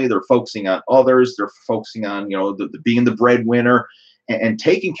family, they're focusing on others, they're focusing on, you know, the being the breadwinner and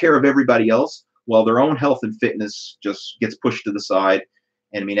taking care of everybody else, while their own health and fitness just gets pushed to the side.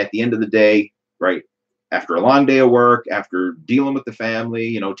 And I mean, at the end of the day, right, after a long day of work, after dealing with the family,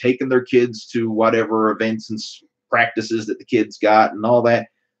 you know, taking their kids to whatever events and practices that the kids got and all that,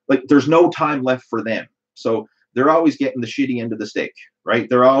 like, there's no time left for them. So they're always getting the shitty end of the stick, right?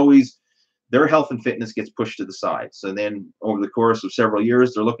 Their health and fitness gets pushed to the side. So then over the course of several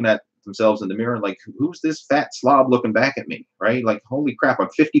years, they're looking at themselves in the mirror like, who's this fat slob looking back at me, right? Like, holy crap, I'm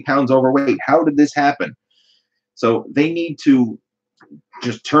 50 pounds overweight. How did this happen? So they need to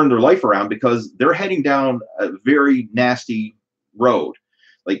just turn their life around, because they're heading down a very nasty road.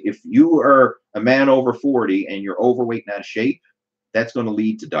 Like, if you are a man over 40 and you're overweight and out of shape, that's going to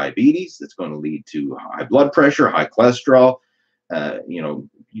lead to diabetes. That's going to lead to high blood pressure, high cholesterol, you know,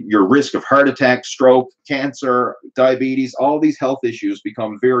 your risk of heart attack, stroke, cancer, diabetes, all these health issues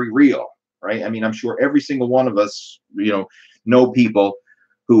become very real, right? I mean, I'm sure every single one of us, you know people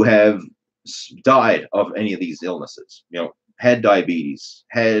who have died of any of these illnesses, you know, had diabetes,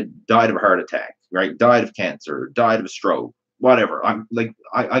 died of a heart attack, right? Died of cancer, died of a stroke, whatever. I'm like,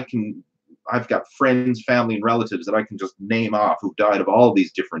 I've got friends, family, and relatives that I can just name off who died of all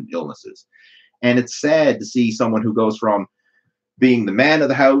these different illnesses. And it's sad to see someone who goes from being the man of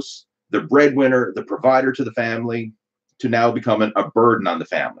the house, the breadwinner, the provider to the family, to now becoming a burden on the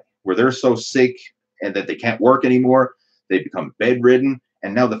family, where they're so sick and that they can't work anymore. They become bedridden,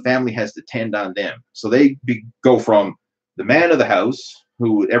 and now the family has to tend on them. So they go from the man of the house,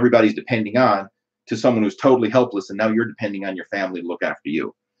 who everybody's depending on, to someone who's totally helpless, and now you're depending on your family to look after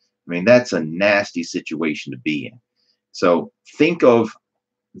you. I mean, that's a nasty situation to be in. So think of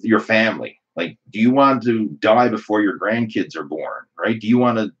your family. Like, do you want to die before your grandkids are born, right? Do you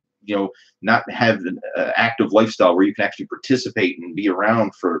want to, not have an active lifestyle where you can actually participate and be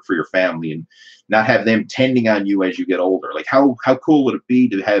around for your family, and not have them tending on you as you get older? Like, how cool would it be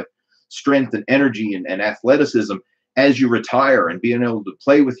to have strength and energy and athleticism as you retire, and being able to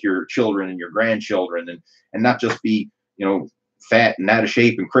play with your children and your grandchildren, and not just be, fat and out of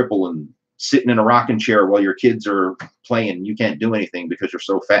shape and crippled and sitting in a rocking chair while your kids are playing and you can't do anything because you're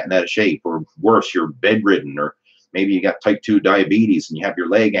so fat and out of shape, or worse, you're bedridden, or maybe you got type 2 diabetes and you have your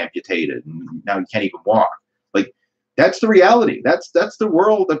leg amputated and now you can't even walk. Like, that's the reality. That's the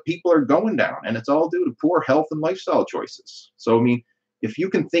world that people are going down, and it's all due to poor health and lifestyle choices. So, I mean, if you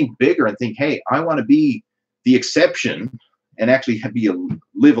can think bigger and think, hey, I want to be the exception and actually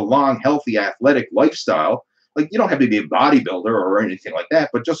live a long, healthy, athletic lifestyle. Like, you don't have to be a bodybuilder or anything like that,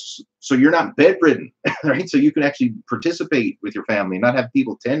 but just so you're not bedridden, right? So you can actually participate with your family and not have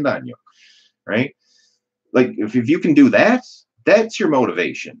people tend on you, right? Like, if you can do that, that's your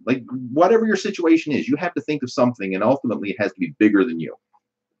motivation. Like, whatever your situation is, you have to think of something, and ultimately it has to be bigger than you.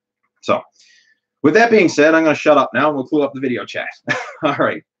 So with that being said, I'm going to shut up now and we'll cool up the video chat. All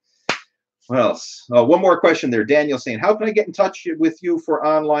right. What else? One more question there. Daniel saying, how can I get in touch with you for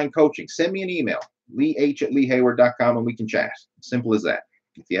online coaching? Send me an email, leeh@leehayward.com, and we can chat. Simple as that.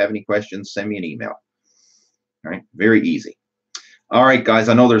 If you have any questions, send me an email. All right. Very easy. All right, guys.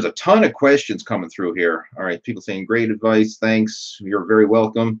 I know there's a ton of questions coming through here. All right. People saying, great advice. Thanks. You're very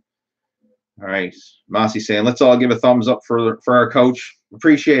welcome. All right. Mossy saying, let's all give a thumbs up for our coach.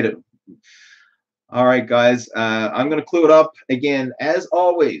 Appreciate it. All right, guys, I'm going to clue it up again. As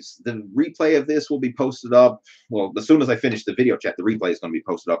always, the replay of this will be posted up. Well, as soon as I finish the video chat, the replay is going to be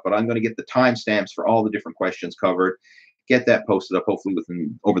posted up, but I'm going to get the timestamps for all the different questions covered, get that posted up hopefully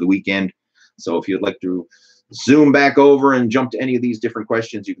over the weekend. So if you'd like to zoom back over and jump to any of these different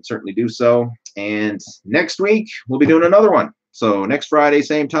questions, you can certainly do so. And next week, we'll be doing another one. So next Friday,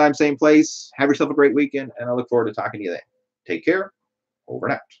 same time, same place. Have yourself a great weekend, and I look forward to talking to you then. Take care. Over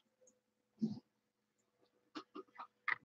and out.